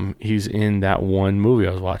Chibson. He's in that one movie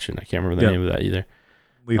I was watching. I can't remember the name of that either.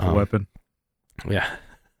 Lethal Weapon. Yeah.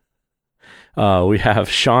 We have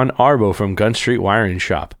Sean Arbo from Gun Street Wiring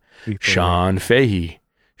Shop. Sean Fahey.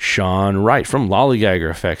 Sean Wright from Lollygagger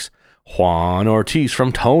Effects. Juan Ortiz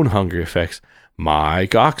from Tone Hungry Effects.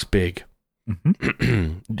 Mike Oxbig.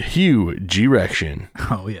 Mm-hmm. Hugh G-Rection.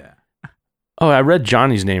 Oh, yeah. Oh, I read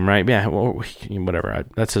Johnny's name, right? Yeah, well, whatever.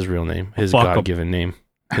 That's his real name. His God-given name.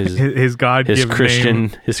 His God-given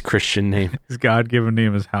name. His Christian name. His God-given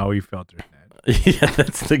name is Howie Felter. Yeah,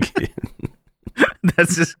 that's the...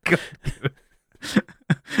 That's just good.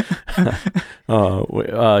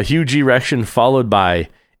 Hugh G-Rection followed by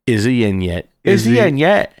Is he in yet? Is he in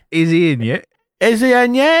yet? Is he in yet? Is he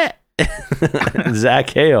in yet? Zach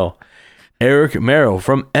Hale. Eric Merrill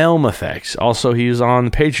from Elm Effects. Also, he's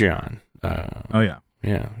on Patreon. Oh, yeah.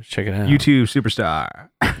 Yeah, check it out. YouTube superstar.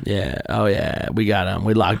 Yeah. Oh, yeah. We got him.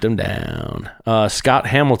 We locked him down. Scott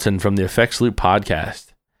Hamilton from the Effects Loop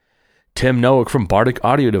podcast. Tim Noack from Bardic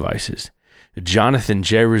Audio Devices. Jonathan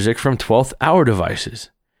J. Rizik from 12th Hour Devices.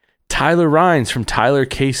 Tyler Rhines from Tyler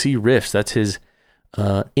KC Riffs. That's his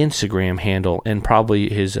Instagram handle and probably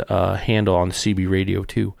his handle on CB Radio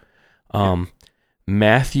too.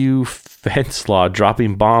 Matthew Fenslaw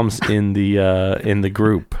dropping bombs in the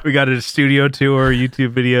group. We got a studio tour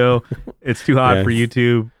YouTube video. It's too hot for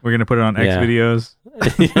YouTube. We're gonna put it on X videos.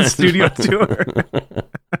 Studio tour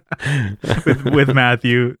with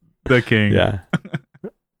Matthew the King. Yeah.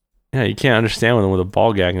 Yeah, you can't understand with a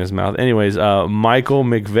ball gag in his mouth. Anyways, Michael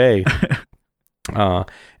McVeigh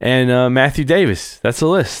and Matthew Davis. That's the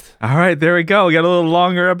list. All right, there we go. We got a little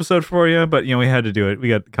longer episode for you, but we had to do it. We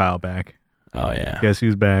got Kyle back. Oh yeah. Guess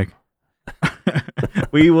who's back?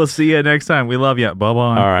 We will see you next time. We love you. Bye-bye.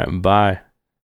 All right, bye.